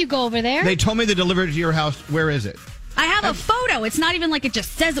hey, yeah, you go over there. They told me they delivered it to your house. Where is it? I have a photo. It's not even like it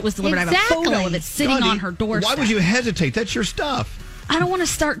just says it was delivered. I have a photo of it sitting Gandhi, on her doorstep. Why would you hesitate? That's your stuff. I don't want to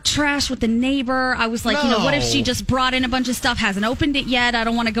start trash with the neighbor. I was like, what if she just brought in a bunch of stuff, hasn't opened it yet? I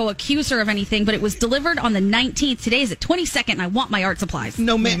don't want to go accuse her of anything, but it was delivered on the 19th. Today is the 22nd, and I want my art supplies.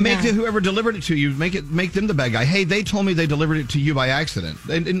 No, make whoever delivered it to you, make them the bad guy. Hey, they told me they delivered it to you by accident.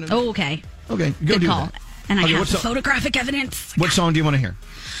 They didn't. Oh, okay. Okay, go Good do call. that. And I Okay, have what's the up? photographic evidence. What song do you want to hear?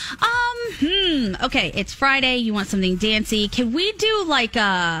 Okay, it's Friday. You want something dancey? Can we do like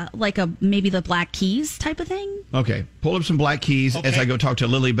a maybe the Black Keys type of thing? Okay, pull up some Black Keys as I go talk to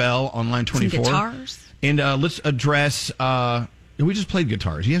Lily Bell on line 24. Some guitars. And let's address. We just played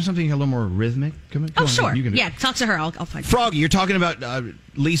guitars. You have something a little more rhythmic? Come Oh, on, sure. you can- Yeah, talk to her. I'll find Froggy, you're talking about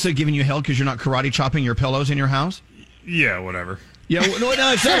Lisa giving you hell because you're not karate chopping your pillows in your house? Yeah, whatever. Yeah, no,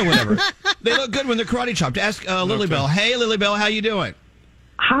 it's not a whatever. They look good when they're karate chopped. Ask Lily Bell. Hey, Lily Bell, how you doing?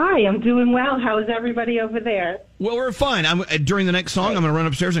 Hi, I'm doing well. How is everybody over there? Well, we're fine. During the next song, I'm going to run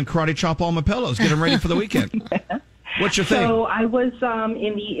upstairs and karate chop all my pillows. Get them ready for the weekend. What's your thing? So I was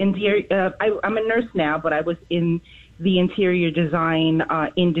in the interior. I'm a nurse now, but I was in the interior design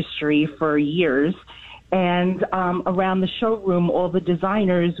industry for years. And around the showroom, all the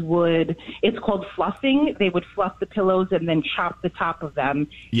designers would, it's called fluffing. They would fluff the pillows and then chop the top of them.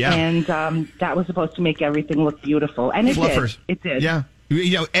 Yeah. And that was supposed to make everything look beautiful. And it Fluffers. did. It did. Yeah.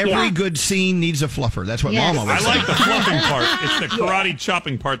 You know, every Yeah. good scene needs a fluffer. That's what Mom always I said. like the fluffing part. It's the karate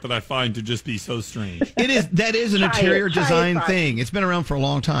chopping part that I find to just be so strange. That is an Try interior it, try design it, thing. It's been around for a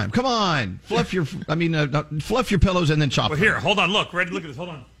long time. Come on, fluff your pillows and then chop Well, them. here, hold on. Look, Red, look at this. Hold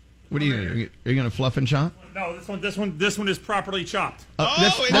on. What are you doing? Are you going to fluff and chop? No, this one is properly chopped.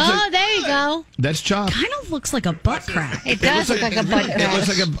 There you go. That's chopped. Kind of looks like a butt crack. It does look like a butt It crack.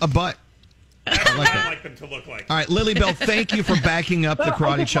 looks like a butt. I like them to look like. All right, Lily Bell, thank you for backing up the I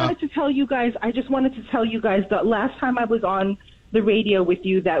karate just chop. wanted to tell you guys that last time I was on the radio with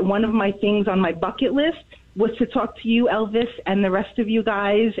you that one of my things on my bucket list was to talk to you, Elvis, and the rest of you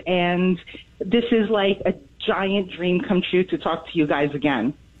guys. And this is like a giant dream come true to talk to you guys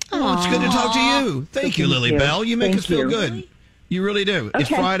again. Oh, it's good to talk to you. Thank you, Lily Bell. You make us feel good. You really do.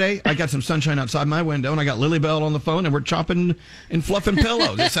 It's Okay. Friday. I got some sunshine outside my window, and I got Lily Bell on the phone, and we're chopping and fluffing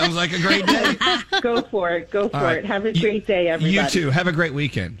pillows. It sounds like a great day. Go for it. Go for All right. it. Have a great day, everybody. You too. Have a great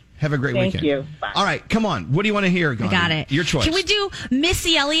weekend. Have a great Thank weekend. you. Bye. All right, come on. What do you want to hear, I Gandhi? got it. Your choice. Can we do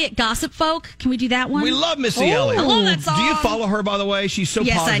Missy Elliott, Gossip Folk? Can we do that one? We love Missy Elliott. I love that song. Do you follow her, by the way? She's so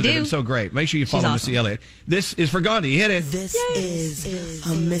Yes, I positive do. and so great. Make sure you follow She's Missy Elliott. This is for Gandhi. Hit it. This is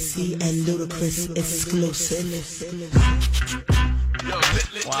a Missy and Ludacris exclusive.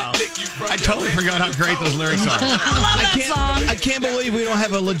 Wow. I totally forgot how great those lyrics are. I love that song. I can't believe we don't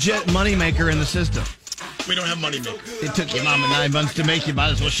have a legit moneymaker in the system. We don't have money maker. It took your mama 9 months to make. You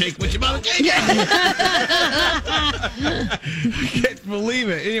might as well shake what your mama gave you. I can't believe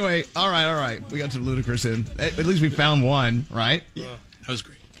it. Anyway, all right. We got some Ludacris in. At least we found one, right? Yeah, that was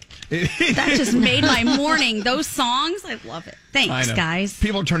great. That just made my morning. Those songs, I love it. I Thanks, know. guys.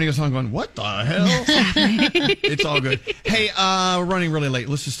 People are turning us on going, what the hell? It's all good. Hey, we're running really late.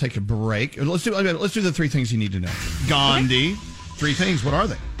 Let's just take a break. Let's do the 3 things you need to know. Gandhi, 3 things. What are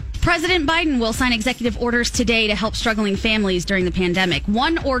they? President Biden will sign executive orders today to help struggling families during the pandemic.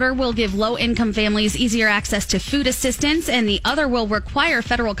 One order will give low-income families easier access to food assistance, and the other will require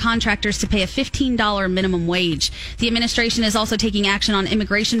federal contractors to pay a $15 minimum wage. The administration is also taking action on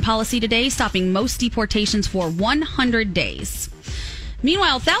immigration policy today, stopping most deportations for 100 days.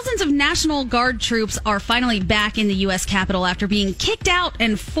 Meanwhile, thousands of National Guard troops are finally back in the U.S. Capitol after being kicked out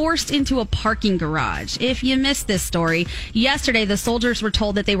and forced into a parking garage. If you missed this story, yesterday the soldiers were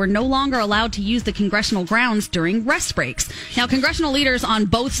told that they were no longer allowed to use the congressional grounds during rest breaks. Now, congressional leaders on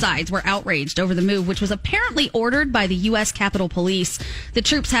both sides were outraged over the move, which was apparently ordered by the U.S. Capitol Police. The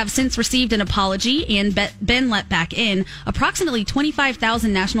troops have since received an apology and been let back in. Approximately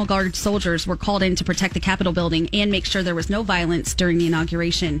 25,000 National Guard soldiers were called in to protect the Capitol building and make sure there was no violence during the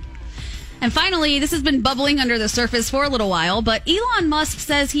inauguration. And finally, this has been bubbling under the surface for a little while, but Elon Musk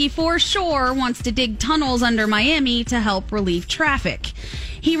says he for sure wants to dig tunnels under Miami to help relieve traffic.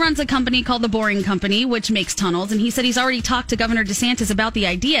 He runs a company called The Boring Company, which makes tunnels, and he said he's already talked to Governor DeSantis about the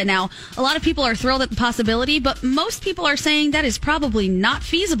idea. Now, a lot of people are thrilled at the possibility, but most people are saying that is probably not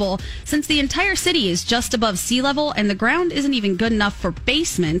feasible since the entire city is just above sea level and the ground isn't even good enough for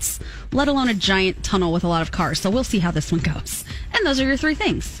basements, let alone a giant tunnel with a lot of cars. So we'll see how this one goes. And those are your 3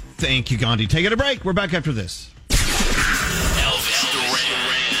 things. Thank you, Gandhi. Take it a break. We're back after this. Elvis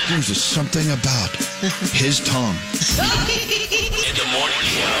Duran. There's just something about his tongue. In the morning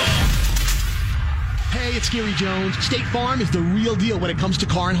show. Hey, it's Gary Jones. State Farm is the real deal when it comes to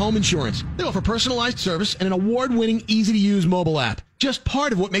car and home insurance. They offer personalized service and an award-winning, easy-to-use mobile app. Just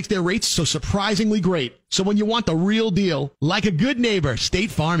part of what makes their rates so surprisingly great. So when you want the real deal, like a good neighbor, State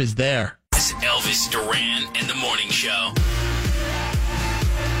Farm is there. It's Elvis Duran and the morning show.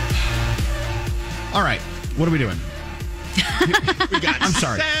 All right. What are we doing? I'm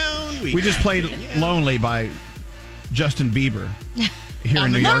sorry. We just played Lonely by Justin Bieber here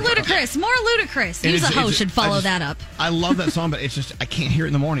in New More York. ludicrous. And You, it's- the host, it's- should follow I just- that up. I love that song, but it's just, I can't hear it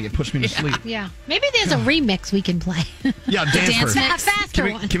in the morning. It puts me to sleep. Yeah. Maybe there's a remix we can play. Yeah, dance A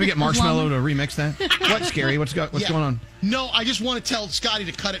faster one. Can we get Marshmello to remix that? What's scary? What's Yeah. going on? No, I just want to tell Scotty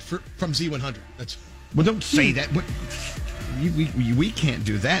to cut it from Z100. That's Well, don't say that. We can't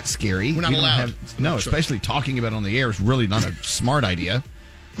do that, Scary. We're not We don't allowed. No, especially talking about it on the air is really not a smart idea.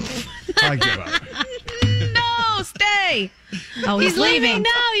 I give up. No, stay. Oh, He's leaving.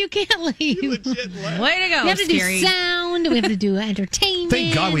 No, you can't leave. Way to go, We have to Scary. do sound. We have to do entertainment.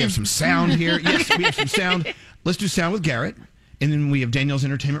 Thank God we have some sound here. Yes, we have some sound. Let's do sound with Garrett. And then we have Danielle's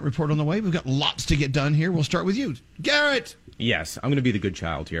entertainment report on the way. We've got lots to get done here. We'll start with you. Garrett! Yes, I'm going to be the good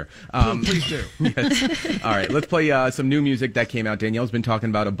child here. Please do. Yes. All right, let's play some new music that came out. Danielle's been talking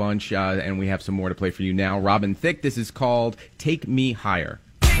about a bunch, and we have some more to play for you now. Robin Thicke, this is called Take Me Higher.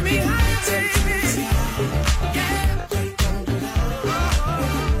 Take me higher, take me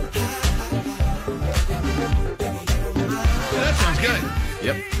That sounds good.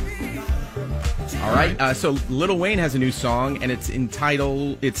 Yep. All right, so Lil Wayne has a new song, and it's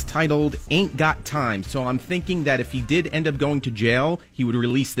titled Ain't Got Time. So I'm thinking that if he did end up going to jail, he would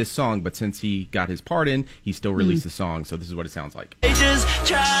release this song. But since he got his pardon, he still released the song. So this is what it sounds like. They just try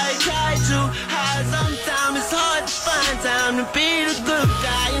to hide. Sometimes it's hard to find time to be the good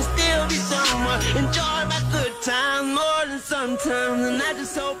guy and still be someone. Enjoy my good times more than sometimes, and I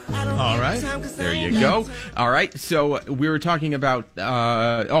just hope I don't All right. There you go. All right. So we were talking about,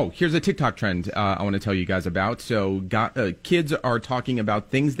 here's a TikTok trend I want to tell you guys about. So kids are talking about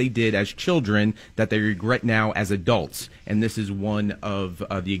things they did as children that they regret now as adults. And this is one of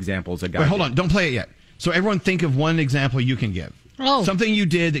the examples I got. Wait, hold on. Don't play it yet. So everyone think of one example you can give. Oh. Something you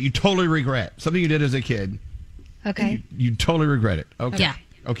did that you totally regret. Something you did as a kid. Okay. You totally regret it. Okay. Yeah.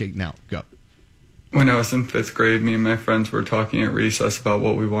 Okay, now go. When I was in 5th grade, me and my friends were talking at recess about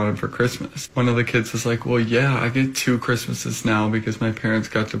what we wanted for Christmas. One of the kids was like, well, yeah, I get 2 Christmases now because my parents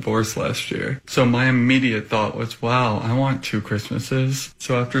got divorced last year. So my immediate thought was, wow, I want 2 Christmases.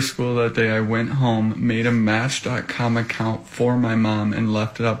 So after school that day, I went home, made a Match.com account for my mom, and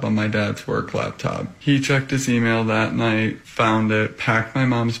left it up on my dad's work laptop. He checked his email that night, found it, packed my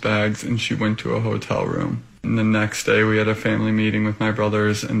mom's bags, and she went to a hotel room. And the next day, we had a family meeting with my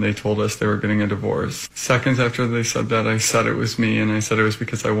brothers, and they told us they were getting a divorce. Seconds after they said that, I said it was me, and I said it was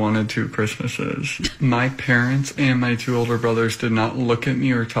because I wanted 2 Christmases. My parents and my 2 older brothers did not look at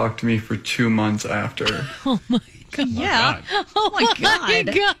me or talk to me for 2 months after. Oh, my God. Yeah. Oh, my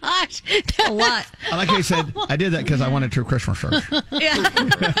God. gosh. A lot. I like how he said, I did that because I wanted 2 Christmases.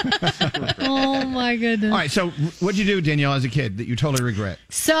 Oh, my goodness. All right, so what'd you do, Danielle, as a kid that you totally regret?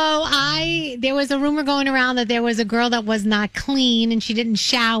 So there was a rumor going around that there was a girl that was not clean and she didn't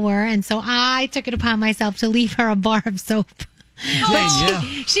shower. And so I took it upon myself to leave her a bar of soap.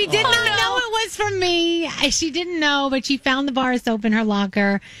 She did not know it was from me. She didn't know, but she found the bar of soap in her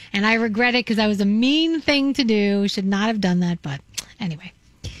locker. And I regret it because that was a mean thing to do. Should not have done that. But anyway.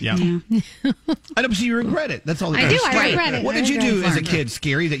 Yeah. I don't see you regret it. That's all. I do. I regret it. What did you do as a kid,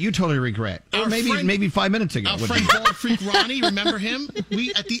 Scary, that you totally regret? Or maybe 5 minutes ago. Our friend Bald Freak Ronnie, remember him?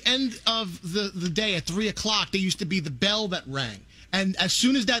 We at the end of the day at 3:00, there used to be the bell that rang. And as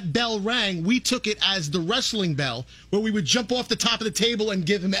soon as that bell rang, we took it as the wrestling bell, where we would jump off the top of the table and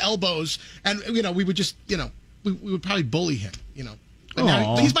give him elbows. And, we would just, we would probably bully him, And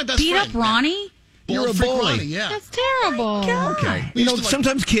now he's my best Beat friend. up Ronnie? You're a bully. Ronnie, yeah. That's terrible. Okay.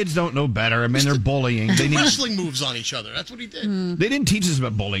 Sometimes kids don't know better. I mean, they're bullying. They need wrestling moves on each other. That's what he did. They didn't teach us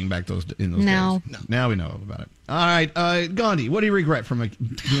about bullying back in those days. No. Now we know about it. All right, Gandhi, what do you regret from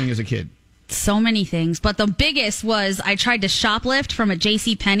doing as a kid? So many things, but the biggest was I tried to shoplift from a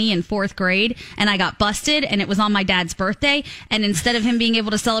JCPenney in 4th grade, and I got busted, and it was on my dad's birthday, and instead of him being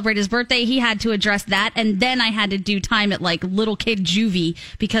able to celebrate his birthday, he had to address that, and then I had to do time at like little kid juvie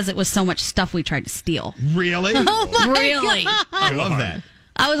because it was so much stuff we tried to steal. Really? Oh my Really? God. I love that.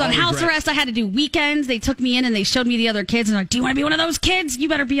 I was on All house regret. arrest. I had to do weekends. They took me in and they showed me the other kids and they're like, do you want to be one of those kids? You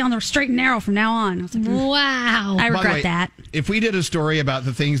better be on the straight and narrow from now on. I was like, wow. I By the regret way, that. If we did a story about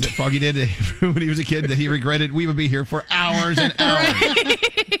the things that Froggy did when he was a kid that he regretted, we would be here for hours and hours.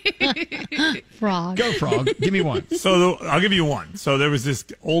 Frog. Go, Frog. Give me one. So I'll give you one. So there was this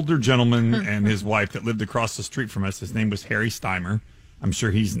older gentleman and his wife that lived across the street from us. His name was Harry Steimer. I'm sure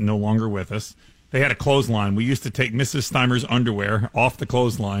he's no longer with us. They had a clothesline. We used to take Mrs. Steimer's underwear off the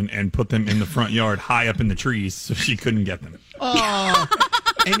clothesline and put them in the front yard high up in the trees so she couldn't get them. Oh.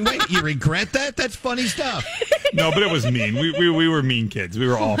 And wait, you regret that? That's funny stuff. No, but it was mean. We were mean kids. We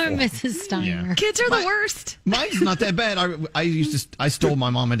were awful. Poor Mrs. Steiner. Kids are the worst. Mine's not that bad. I stole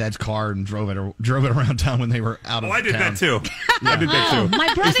my mom and dad's car and drove it around town when they were out of town. I did that too. I did that too.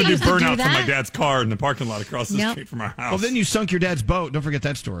 My brother used to do used to do burnouts that. in my dad's car in the parking lot across the street from our house. Well, then you sunk your dad's boat. Don't forget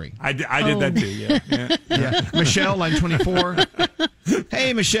that story. I did that too. Yeah. Michelle, line 24.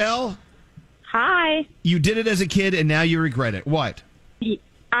 Hey, Michelle. Hi. You did it as a kid and now you regret it. What?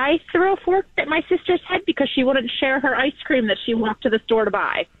 I threw a fork at my sister's head because she wouldn't share her ice cream that she walked to the store to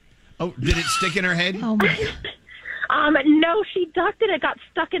buy. Oh, did it stick in her head? Oh, my. No, she ducked it. It got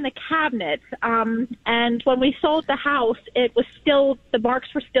stuck in the cabinet. And when we sold the house, it was still, the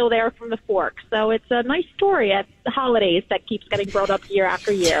marks were still there from the fork. So it's a nice story at the holidays that keeps getting brought up year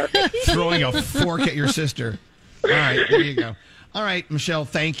after year. Throwing a fork at your sister. All right, there you go. All right, Michelle,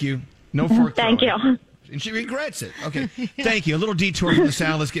 thank you. No fork Thank throwing. you. And she regrets it. Okay, thank you. A little detour from the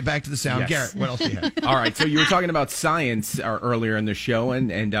sound. Let's get back to the sound. Yes. Garrett, what else do you have? All right, so you were talking about science earlier in the show,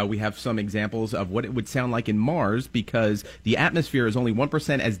 and we have some examples of what it would sound like in Mars because the atmosphere is only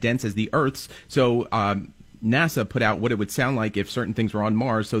 1% as dense as the Earth's. So NASA put out what it would sound like if certain things were on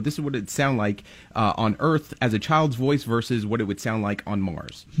Mars. So this is what it'd sound like on Earth as a child's voice versus what it would sound like on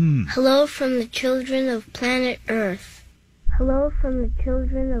Mars. Hello from the children of planet Earth. Hello from the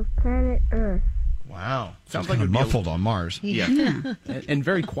children of planet Earth. Wow. Sounds like like it'd be muffled on Mars. Yeah. And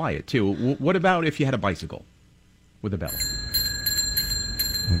very quiet, too. What about if you had a bicycle with a bell?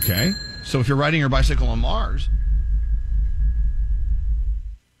 Okay. So if you're riding your bicycle on Mars,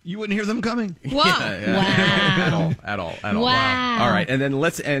 You wouldn't hear them coming. Wow. At all. Wow. All right, and then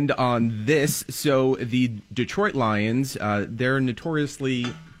let's end on this. So the Detroit Lions,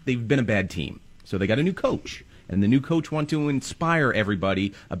 they've been a bad team. So they got a new coach. And the new coach wants to inspire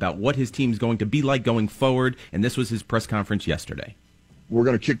everybody about what his team's going to be like going forward. And this was his press conference yesterday. We're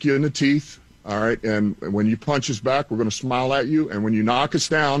going to kick you in the teeth, all right? And when you punch us back, we're going to smile at you. And when you knock us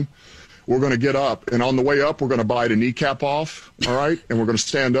down, we're going to get up. And on the way up, we're going to bite a kneecap off, all right? And we're going to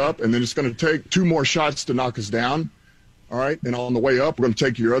stand up. And then it's going to take 2 more shots to knock us down, all right? And on the way up, we're going to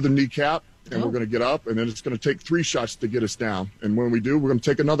take your other kneecap, and we're going to get up. And then it's going to take 3 shots to get us down. And when we do, we're going to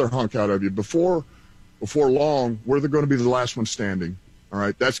take another hunk out of you. Before long, we're going to be the last one standing, all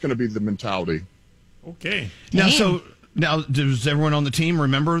right? That's going to be the mentality. Okay. Now, does everyone on the team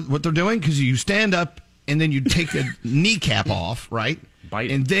remember what they're doing? Because you stand up, and then you take a kneecap off, right?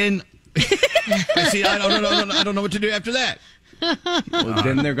 Bite. And then... See, I don't know what to do after that. Well,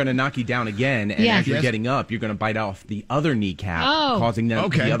 then they're going to knock you down again, and as you're getting up, you're going to bite off the other kneecap, causing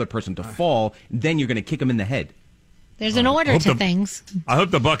the other person to fall. Then you're going to kick them in the head. There's an order to things. I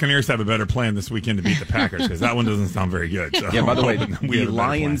hope the Buccaneers have a better plan this weekend to beat the Packers, because that one doesn't sound very good. So. Yeah, by the way,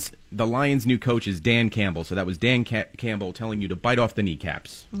 the Lions' new coach is Dan Campbell. So that was Dan Campbell telling you to bite off the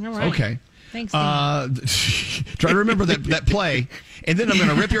kneecaps. All right. Okay. Thanks, Dan. Try to remember that play, and then I'm going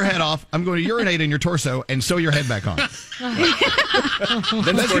to rip your head off. I'm going to urinate in your torso and sew your head back on.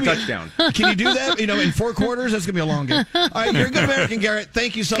 Then score a touchdown. Can you do that? In 4 quarters? That's going to be a long game. All right, you're a good American, Garrett.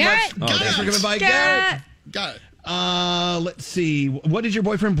 Thank you so much. Thanks for coming by, Garrett. Got it. Let's see. What did your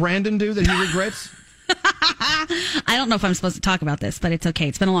boyfriend Brandon do that he regrets? I don't know if I'm supposed to talk about this, but it's okay.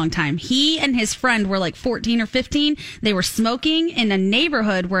 It's been a long time. He and his friend were like 14 or 15. They were smoking in a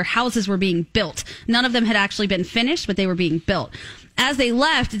neighborhood where houses were being built. None of them had actually been finished, but they were being built. As they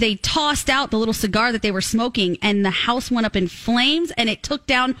left, they tossed out the little cigar that they were smoking, and the house went up in flames, and it took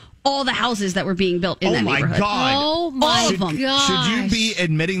down all the houses that were being built in that neighborhood. Oh, my All of them. God. Should you be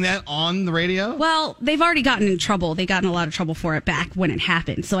admitting that on the radio? Well, they've already gotten in trouble. They got in a lot of trouble for it back when it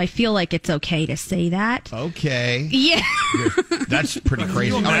happened. So I feel like it's okay to say that. Okay. Yeah. That's pretty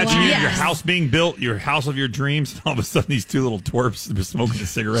crazy. Can you imagine your house being built, your house of your dreams, and all of a sudden these 2 little twerps are smoking a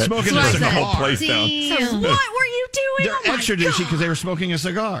cigarette. Smoking a the cigar. whole place down. So what were you doing? They're extra douchey because they were smoking a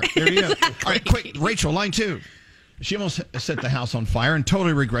cigar. There you go. All right, quick. Rachel, line 2. She almost set the house on fire and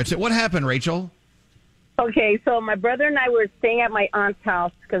totally regrets it. What happened, Rachel? Okay, so my brother and I were staying at my aunt's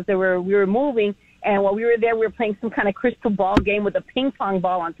house because we were moving, and while we were there, we were playing some kind of crystal ball game with a ping pong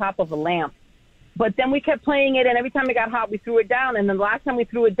ball on top of a lamp. But then we kept playing it, and every time it got hot, we threw it down. And then the last time we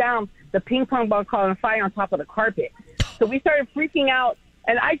threw it down, the ping pong ball caught on fire on top of the carpet. So we started freaking out,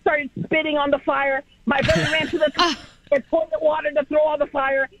 and I started spitting on the fire. My brother ran to the top and poured the water to throw on the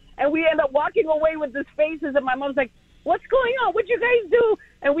fire. And we end up walking away with these faces, and my mom's like, "What's going on? What'd you guys do?"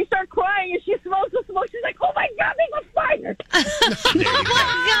 And we start crying, and she smells the smoke. She's like, "Oh, my God, there's a fire." Oh, my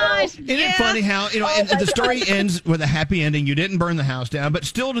gosh. Isn't it funny how, the story ends with a happy ending. You didn't burn the house down, but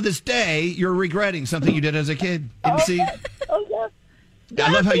still to this day, you're regretting something you did as a kid. Yes. I love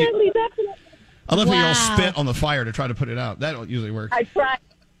how you Definitely. how you all spit on the fire to try to put it out. That usually works. I tried.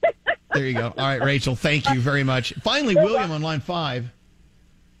 There you go. All right, Rachel, thank you very much. Finally, William on line 5.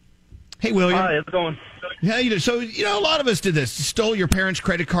 Hey, William. Hi, how's it going? Yeah, you did. So, a lot of us did this. You stole your parents'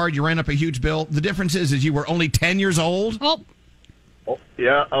 credit card. You ran up a huge bill. The difference is you were only 10 years old. Oh.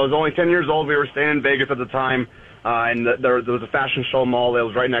 Yeah, I was only 10 years old. We were staying in Vegas at the time, and there was a fashion show mall that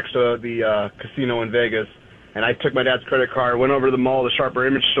was right next to the casino in Vegas. And I took my dad's credit card, went over to the mall, the Sharper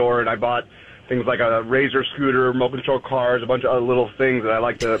Image store, and I bought things like a Razor scooter, remote control cars, a bunch of other little things that I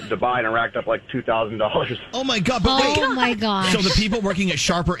like to buy, and I racked up like $2,000. Oh, my God. But wait. Oh, my gosh. So the people working at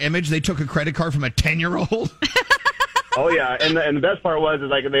Sharper Image, they took a credit card from a 10-year-old? Oh, yeah. And the best part was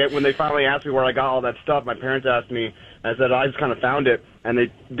when they finally asked me where I got all that stuff, my parents asked me, and I said, I just kind of found it. And they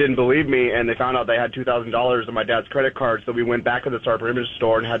didn't believe me, and they found out they had $2,000 on my dad's credit card. So we went back to the Sharper Image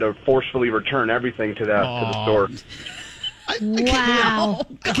store and had to forcefully return everything to the store. I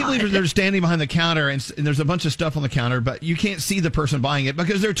can't believe they're standing behind the counter and there's a bunch of stuff on the counter, but you can't see the person buying it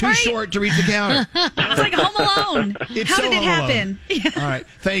because they're too short to reach the counter. It's like Home Alone. How did it happen? All right.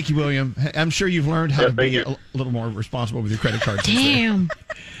 Thank you, William. I'm sure you've learned how to be a little more responsible with your credit card. Damn.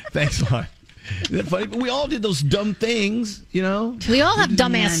 Thanks a lot. Isn't that funny? But we all did those dumb things, We all have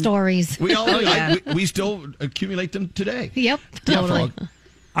dumbass stories. We all we still accumulate them today. Yep, totally.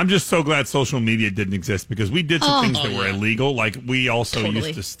 I'm just so glad social media didn't exist because we did some things that were illegal. Like we also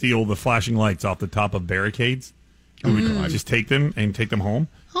used to steal the flashing lights off the top of barricades. We would just take them home.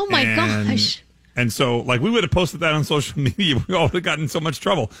 Oh my gosh. And so, like, we would have posted that on social media. We all would have gotten in so much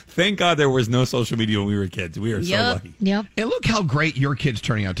trouble. Thank God there was no social media when we were kids. We are so lucky. Yep. And look how great your kid's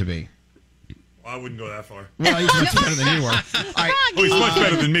turning out to be. Well, I wouldn't go that far. Well, he's much better than you were. All right. Oh, he's much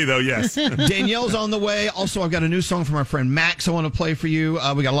better than me, though, yes. Danielle's on the way. Also, I've got a new song from our friend Max I want to play for you.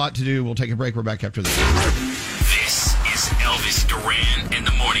 We got a lot to do. We'll take a break. We're back after this. This is Elvis Duran in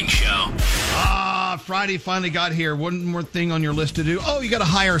the Morning Show. Friday finally got here. One more thing on your list to do. Oh, you got to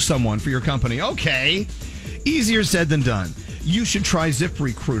hire someone for your company. Okay. Easier said than done. You should try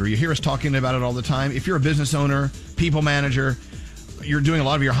ZipRecruiter. You hear us talking about it all the time. If you're a business owner, people manager, you're doing a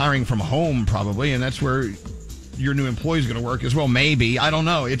lot of your hiring from home probably, and that's where your new employee is going to work as well. Maybe. I don't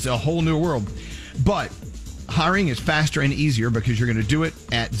know. It's a whole new world. But hiring is faster and easier because you're going to do it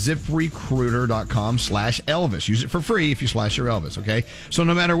at ZipRecruiter.com/Elvis. Use it for free if you slash your Elvis, okay? So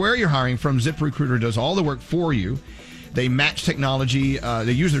no matter where you're hiring from, ZipRecruiter does all the work for you. They match technology,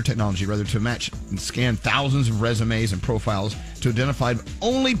 they use their technology, rather, to match and scan thousands of resumes and profiles to identify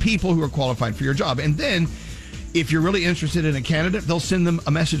only people who are qualified for your job. And then, if you're really interested in a candidate, they'll send them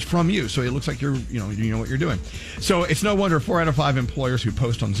a message from you, so it looks like you know what you're doing. So it's no wonder 4 out of 5 employers who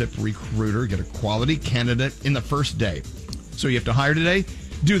post on ZipRecruiter get a quality candidate in the first day. So you have to hire today?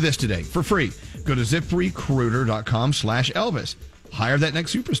 Do this today for free. Go to ZipRecruiter.com/Elvis. Hire that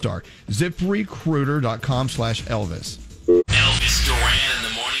next superstar. ZipRecruiter.com/Elvis. Elvis Duran in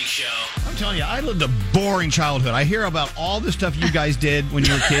the Morning Show. I'm telling you, I lived a boring childhood. I hear about all the stuff you guys did when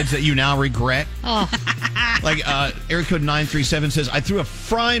you were kids that you now regret. Oh. Like area code 937 says, I threw a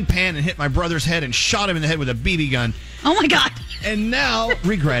frying pan and hit my brother's head and shot him in the head with a BB gun. Oh, my God. And now,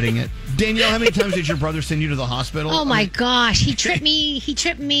 regretting it. Danielle, how many times did your brother send you to the hospital? Oh, my gosh. He tripped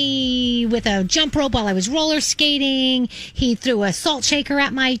me with a jump rope while I was roller skating. He threw a salt shaker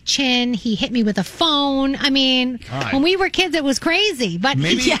at my chin. He hit me with a phone. I mean, when we were kids, it was crazy. But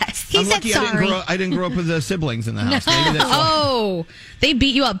maybe yes, he said sorry. I didn't grow up with the siblings in the house. Maybe that's why. Oh, they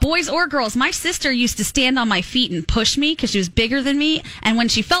beat you up, boys or girls. My sister used to stand on my feet and push me because she was bigger than me. And when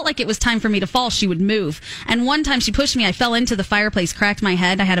she felt like it was time for me to fall, she would move. And one time she pushed me, I fell into the fireplace, cracked my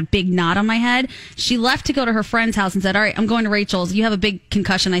head. I had a big knot on my head. She left to go to her friend's house and said, all right, I'm going to Rachel's. You have a big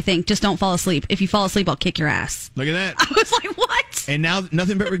concussion, I think. Just don't fall asleep. If you fall asleep, I'll kick your ass. Look at that. I was like, what? And now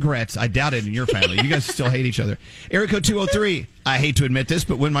nothing but regrets. I doubt it in your family. You guys still hate each other. Area code 203. I hate to admit this,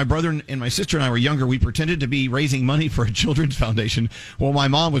 but when my brother and my sister and I were younger, we pretended to be raising money for a children's foundation while my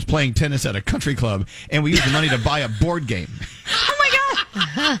mom was playing tennis at a country club, and we used the money to buy a board game. Oh, my God.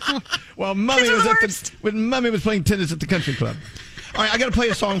 Well, Mommy was playing tennis at the country club. All right, I got to play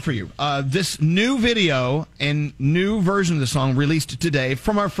a song for you. This new video and new version of the song released today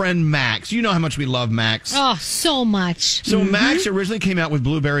from our friend Max. You know how much we love Max. Oh, so much. So Max originally came out with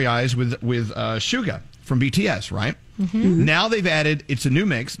Blueberry Eyes with Suga from BTS, right? Mm-hmm. Now they've added, it's a new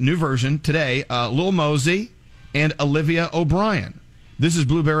mix, new version today, Lil Mosey and Olivia O'Brien. This is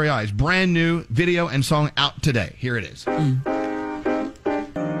Blueberry Eyes, brand new video and song out today. Here it is.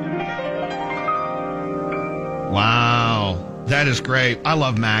 Wow. That is great. I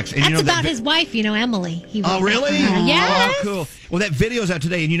love Max. And That's you know about his wife, Emily. He was really? Yes. Oh, cool. Well, that video's out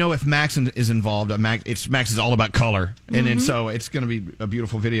today, and if Max is involved, Max is all about color, and so it's going to be a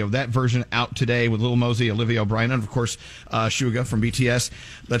beautiful video. That version out today with Lil Mosey, Olivia O'Brien, and of course Suga from BTS.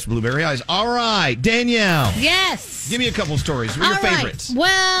 That's Blueberry Eyes. All right, Danielle. Yes. Give me a couple stories. What are your favorites? Right.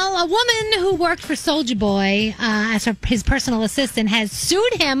 Well, a woman who worked for Soulja Boy as his personal assistant has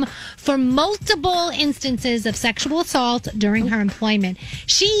sued him for multiple instances of sexual assault during her employment.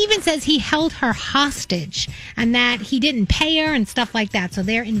 She even says he held her hostage and that he didn't pay her and stuff like that. So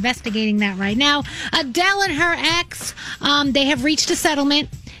they're investigating that right now. Adele and her ex, they have reached a settlement.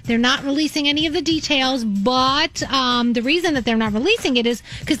 They're not releasing any of the details, but the reason that they're not releasing it is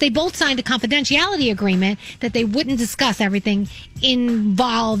because they both signed a confidentiality agreement that they wouldn't discuss everything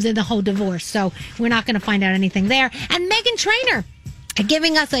involved in the whole divorce. So we're not going to find out anything there. And Meghan Trainor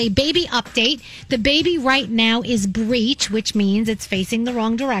giving us a baby update. The baby right now is breech, which means it's facing the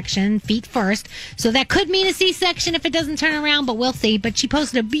wrong direction, feet first. So that could mean a C-section if it doesn't turn around, but we'll see. But she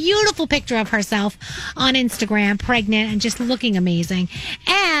posted a beautiful picture of herself on Instagram, pregnant and just looking amazing.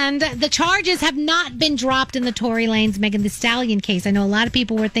 And the charges have not been dropped in the Tory Lanez Megan Thee Stallion case. I know a lot of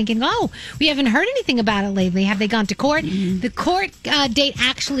people were thinking, oh, we haven't heard anything about it lately. Have they gone to court? The court date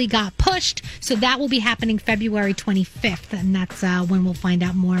actually got pushed, so that will be happening February 25th, and that's when we'll find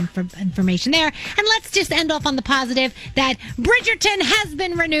out more information there. And let's just end off on the positive that Bridgerton has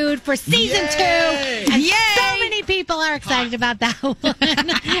been renewed for season 2. And so many people are excited about that one.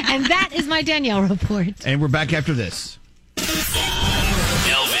 And that is my Danielle report. And we're back after this.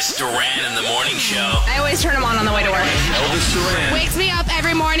 Elvis Duran in the Morning Show. I always turn him on the way to work. Elvis Duran. Wakes me up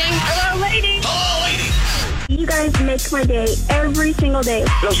every morning. Hello, ladies. guys make my day every single day.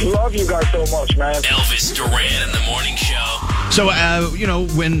 Just love you guys so much, man. Elvis Duran in the morning show. So,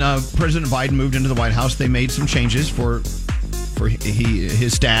 when President Biden moved into the White House, they made some changes for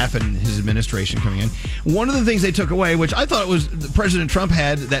his staff and his administration coming in. One of the things they took away, which I thought was President Trump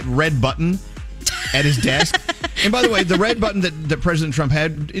had that red button at his desk. And by the way, the red button that President Trump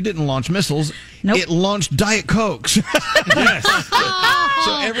had, it didn't launch missiles. Nope. It launched Diet Cokes. Yes.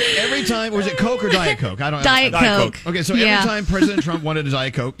 So every time, was it Coke or Diet Coke? I don't know. Diet Coke. Okay, so every time President Trump wanted a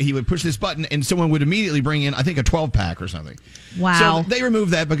Diet Coke, he would push this button and someone would immediately bring in, I think, a 12-pack or something. Wow. So they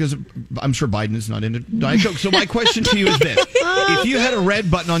removed that because I'm sure Biden is not into Diet Coke. So my question to you is this. If you had a red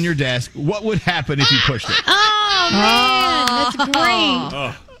button on your desk, what would happen if you pushed it? Oh, man. That's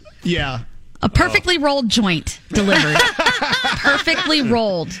great. Yeah. A perfectly rolled joint delivered. Perfectly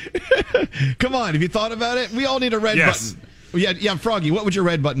rolled. Come on, have you thought about it? We all need a red Yes. button. Yeah, Froggy, what would your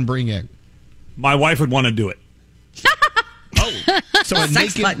red button bring in? My wife would want to do it. So a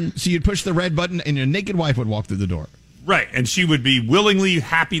naked button. So you'd push the red button and your naked wife would walk through the door. Right, and she would be willingly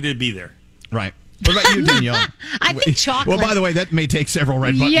happy to be there. Right. What about you, Danielle? I think chocolate. Well, by the way, that may take several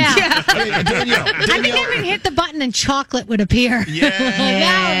red buttons. Yeah. Okay, Danielle. I think I would hit the button and chocolate would appear. Yeah.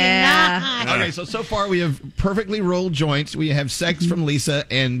 That would be nice. Okay, so far we have perfectly rolled joints. We have sex from Lisa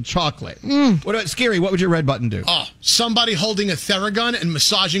and chocolate. What about Scary? What would your red button do? Oh, somebody holding a Theragun and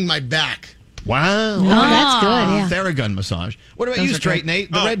massaging my back. Wow. Oh, that's good, yeah. Theragun massage. What about Those you, are Straight great.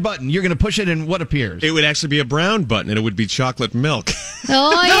 Nate? The red button. You're going to push it and what appears? It would actually be a brown button, and it would be chocolate milk.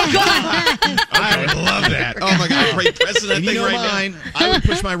 Oh, yeah. I would love that. Oh, my God. Great pressing that And thing you know right mine, I would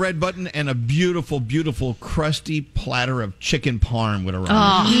push my red button and a beautiful, beautiful, crusty platter of chicken parm would arrive.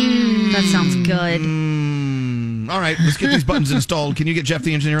 Oh, that sounds good. All right, let's get these buttons installed. Can you get Jeff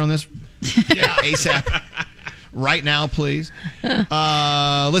the engineer on this? Yeah, ASAP. Right now, please.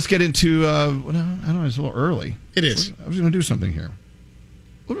 Let's get into, I don't know, it's a little early. It is. I was going to do something here.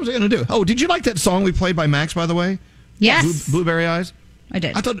 What was I going to do? Oh, did you like that song we played by Max, by the way? Yes. Blueberry Eyes? I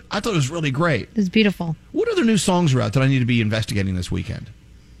did. I thought it was really great. It was beautiful. What other new songs are out that I need to be investigating this weekend?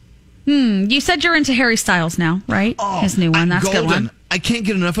 You said you're into Harry Styles now, right? His new one. That's a good Golden. one. I can't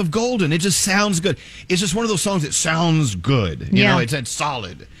get enough of Golden. It just sounds good. It's just one of those songs that sounds good. You know, it's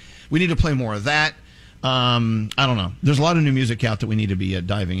solid. We need to play more of that. I don't know. There's a lot of new music out that we need to be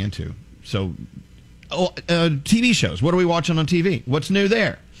diving into. So, TV shows. What are we watching on TV? What's new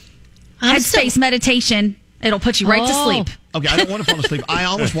there? Headspace meditation. It'll put you right to sleep. Okay, I don't want to fall asleep. I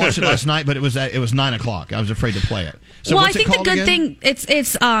almost watched it last night, but it was 9 o'clock. I was afraid to play it. So well, what's I think it the called good again? thing it's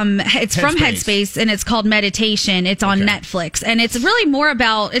from Headspace and it's called Meditation. It's on Netflix and it's really more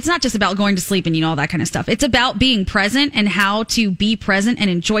about. It's not just about going to sleep and all that kind of stuff. It's about being present and how to be present and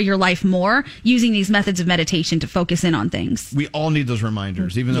enjoy your life more using these methods of meditation to focus in on things. We all need those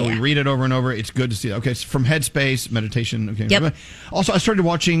reminders, even though we read it over and over. It's good to see. Okay, it's from Headspace meditation. Okay. Yep. Also, I started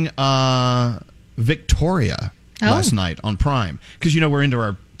watching Victoria last night on Prime because we're into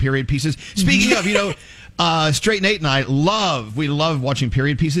our period pieces. Speaking of, Straight Nate and I love watching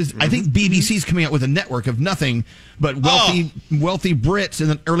period pieces. I think BBC's coming out with a network of nothing but wealthy Brits in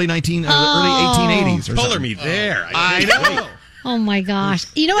the early 1880s. Or Color something. me there. I know. Oh, my gosh.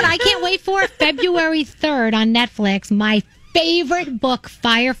 You know what I can't wait for? February 3rd on Netflix, my favorite book,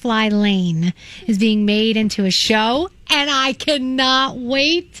 Firefly Lane, is being made into a show, and I cannot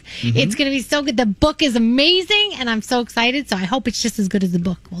wait. It's going to be so good. The book is amazing, and I'm so excited, so I hope it's just as good as the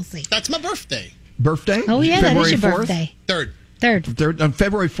book. We'll see. That's my birthday. Birthday? Oh, yeah, February that is your 4th? birthday. Third. On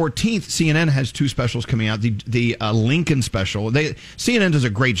February 14th, CNN has two specials coming out. The Lincoln special. CNN does a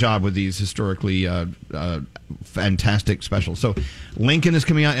great job with these historically fantastic specials. So Lincoln is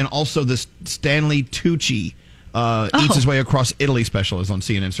coming out, and also this Stanley Tucci Eats His Way Across Italy special is on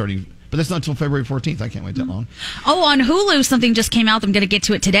CNN starting. But that's not until February 14th. I can't wait that long. Oh, on Hulu, something just came out. I'm going to get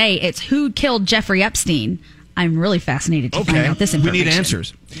to it today. It's Who Killed Jeffrey Epstein. I'm really fascinated to find out this information. We need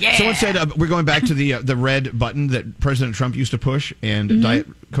answers. Yeah. Someone said we're going back to the red button that President Trump used to push, and Diet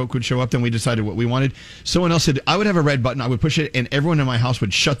Coke would show up. Then we decided what we wanted. Someone else said I would have a red button. I would push it, and everyone in my house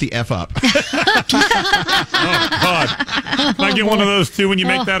would shut the F up. Oh, God. Can I get one of those, too, when you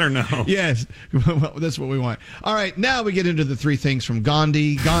make that, or no? Yes. Well, that's what we want. All right, now we get into the three things from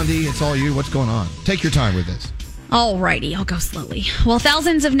Gandhi. Gandhi, it's all you. What's going on? Take your time with this. Alrighty, I'll go slowly. Well,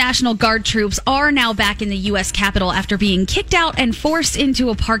 thousands of National Guard troops are now back in the U.S. Capitol after being kicked out and forced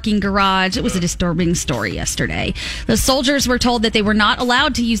into a parking garage. It was a disturbing story yesterday. The soldiers were told that they were not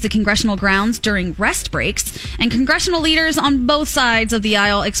allowed to use the congressional grounds during rest breaks, and congressional leaders on both sides of the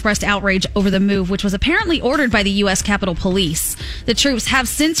aisle expressed outrage over the move, which was apparently ordered by the U.S. Capitol Police. The troops have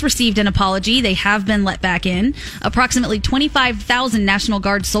since received an apology. They have been let back in. Approximately 25,000 National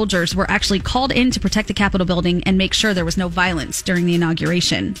Guard soldiers were actually called in to protect the Capitol building and make sure there was no violence during the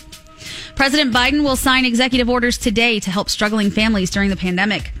inauguration. President Biden will sign executive orders today to help struggling families during the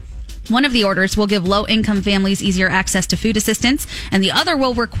pandemic. One of the orders will give low-income families easier access to food assistance, and the other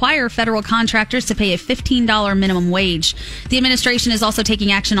will require federal contractors to pay a $15 minimum wage. The administration is also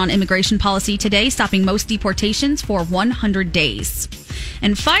taking action on immigration policy today, stopping most deportations for 100 days.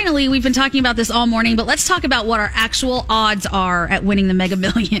 And finally, we've been talking about this all morning, but let's talk about what our actual odds are at winning the Mega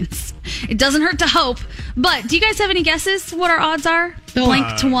Millions. It doesn't hurt to hope, but do you guys have any guesses what our odds are?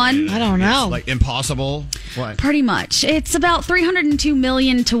 Blank to one? I don't know. Like impossible? What? Pretty much. It's about 302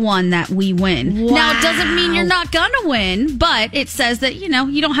 million to 1 that we win. Wow. Now, it doesn't mean you're not going to win, but it says that, you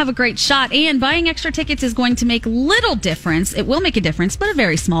don't have a great shot. And buying extra tickets is going to make little difference. It will make a difference, but a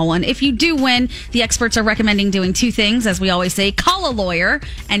very small one. If you do win, the experts are recommending doing two things. As we always say, call a lawyer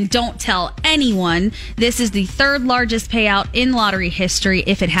and don't tell anyone. This is the third largest payout in lottery history.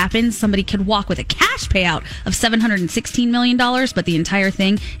 If it happens, somebody could walk with a cash payout of $716 million, but the entire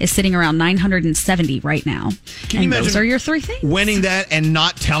thing is sitting around 970 right now. Can you imagine those are your three things. Winning that and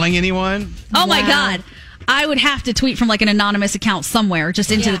not telling anyone? Oh my God. I would have to tweet from like an anonymous account somewhere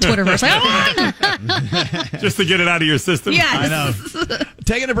just into the Twitterverse. Like, just to get it out of your system. Yes. I know.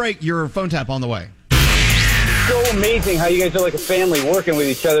 Taking a break, your phone tap on the way. So amazing how you guys are like a family working with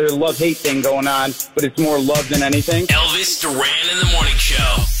each other. Love-hate thing going on, but it's more love than anything. Elvis Duran in the Morning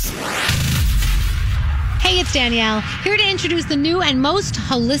Show. Hey, it's Danielle, here to introduce the new and most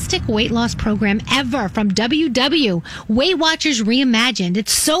holistic weight loss program ever from WW, Weight Watchers Reimagined.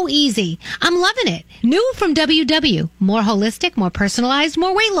 It's so easy. I'm loving it. New from WW. More holistic, more personalized,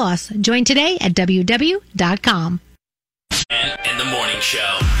 more weight loss. Join today at WW.com. And the Morning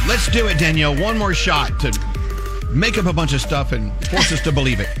Show. Let's do it, Danielle. One more shot to make up a bunch of stuff and force us to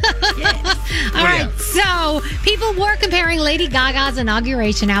believe it. All right, so people were comparing Lady Gaga's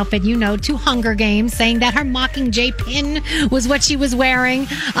inauguration outfit, to Hunger Games, saying that her Mockingjay pin was what she was wearing.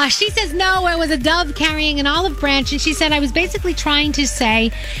 She says, no, it was a dove carrying an olive branch. And she said, I was basically trying to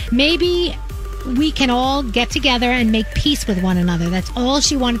say, maybe we can all get together and make peace with one another. That's all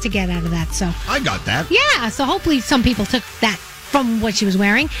she wanted to get out of that. So I got that. Yeah, so hopefully some people took that from what she was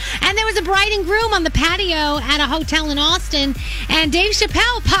wearing. And there was a bride and groom on the patio at a hotel in Austin, and Dave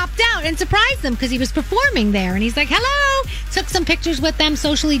Chappelle popped out and surprised them because he was performing there. And he's like, hello, took some pictures with them,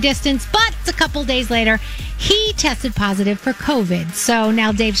 socially distanced, but a couple days later, he tested positive for COVID. So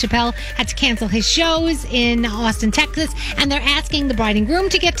now Dave Chappelle had to cancel his shows in Austin, Texas, and they're asking the bride and groom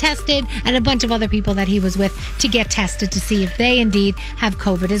to get tested and a bunch of other people that he was with to get tested to see if they indeed have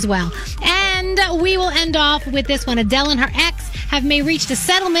COVID as well. And we will end off with this one. Adele and her ex have reached a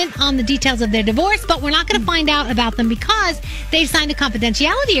settlement on the details of their divorce, but we're not going to find out about them because they've signed a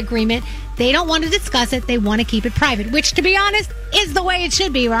confidentiality agreement. They don't want to discuss it. They want to keep it private, which, to be honest, is the way it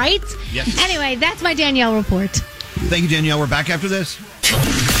should be, right? Yes. Anyway, that's my Danielle report. Thank you, Danielle. We're back after this.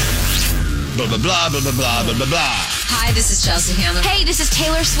 Blah, blah, blah, blah, blah, blah, blah, blah, blah. Hi, this is Chelsea Handler. Hey, this is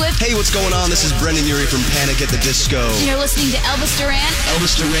Taylor Swift. Hey, what's going on? This is Brendan Urie from Panic at the Disco. You're listening to Elvis Duran.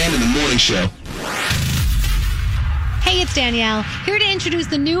 Elvis Duran in the Morning Show. Hey, it's Danielle, here to introduce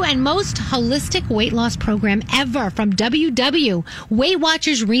the new and most holistic weight loss program ever from WW, Weight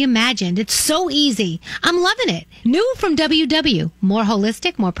Watchers Reimagined. It's so easy. I'm loving it. New from WW, more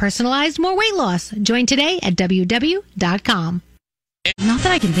holistic, more personalized, more weight loss. Join today at WW.com. Not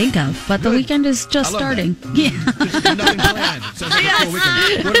that I can think of, but the weekend is just starting. Yeah. Nothing planned. Sounds like a cool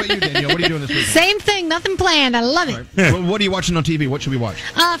weekend. What about you, Danielle? What are you doing this weekend? Same thing, nothing planned. I love it. Well, what are you watching on TV? What should we watch?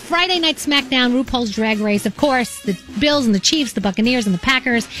 Friday Night SmackDown, RuPaul's Drag Race, of course, the Bills and the Chiefs, the Buccaneers and the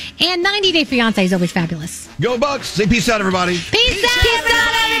Packers, and 90 Day Fiancé is always fabulous. Go Bucks! Say peace out, everybody. Peace out,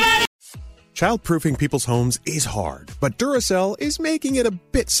 everybody! Childproofing people's homes is hard, but Duracell is making it a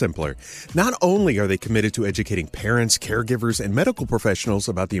bit simpler. Not only are they committed to educating parents, caregivers, and medical professionals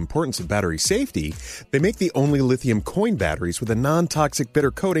about the importance of battery safety, they make the only lithium coin batteries with a non-toxic bitter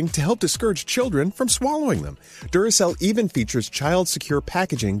coating to help discourage children from swallowing them. Duracell even features child-secure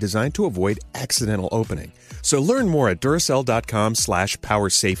packaging designed to avoid accidental opening. So learn more at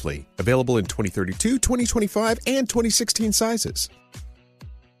Duracell.com/powersafely. Available in 2032, 2025, and 2016 sizes.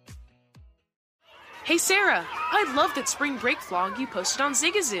 Hey, Sarah, I love that spring break vlog you posted on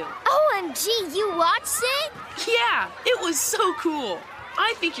Zigazoo. OMG, you watched it? Yeah, it was so cool.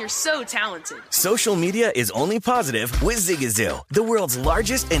 I think you're so talented. Social media is only positive with Zigazoo, the world's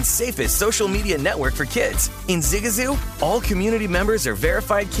largest and safest social media network for kids. In Zigazoo, all community members are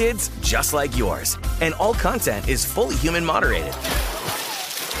verified kids just like yours, and all content is fully human moderated.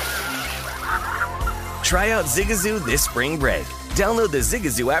 Try out Zigazoo this spring break. Download the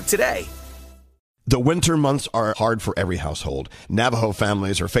Zigazoo app today. The winter months are hard for every household. Navajo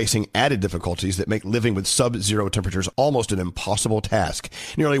families are facing added difficulties that make living with sub-zero temperatures almost an impossible task.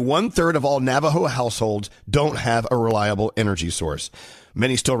 Nearly 1/3 of all Navajo households don't have a reliable energy source.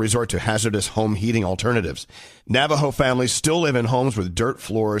 Many still resort to hazardous home heating alternatives. Navajo families still live in homes with dirt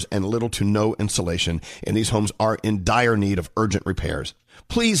floors and little to no insulation, and these homes are in dire need of urgent repairs.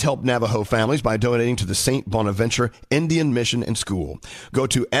 Please help Navajo families by donating to the St. Bonaventure Indian Mission and School. Go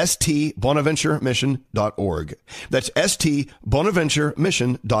to stbonaventuremission.org. That's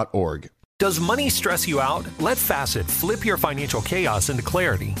stbonaventuremission.org. Does money stress you out? Let Facet flip your financial chaos into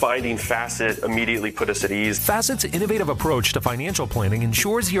clarity. Finding Facet immediately put us at ease. Facet's innovative approach to financial planning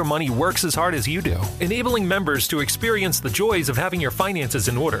ensures your money works as hard as you do, enabling members to experience the joys of having your finances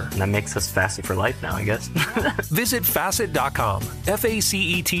in order. And that makes us Facet for life now, I guess. Visit Facet.com,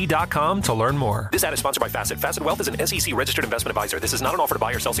 FACET.com to learn more. This ad is sponsored by Facet. Facet Wealth is an SEC registered investment advisor. This is not an offer to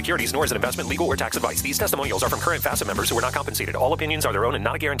buy or sell securities, nor is it investment, legal, or tax advice. These testimonials are from current Facet members who are not compensated. All opinions are their own and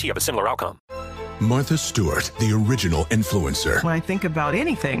not a guarantee of a similar outcome. Martha Stewart, the original influencer. When I think about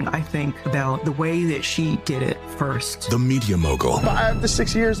anything, I think about the way that she did it first. The media mogul. 5 to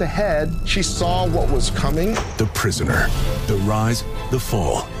 6 years ahead, she saw what was coming. The prisoner. The rise, the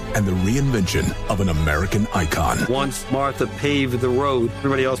fall, and the reinvention of an American icon. Once Martha paved the road,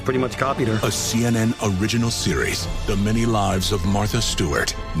 everybody else pretty much copied her. A CNN original series, The Many Lives of Martha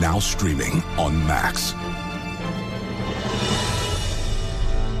Stewart, now streaming on Max.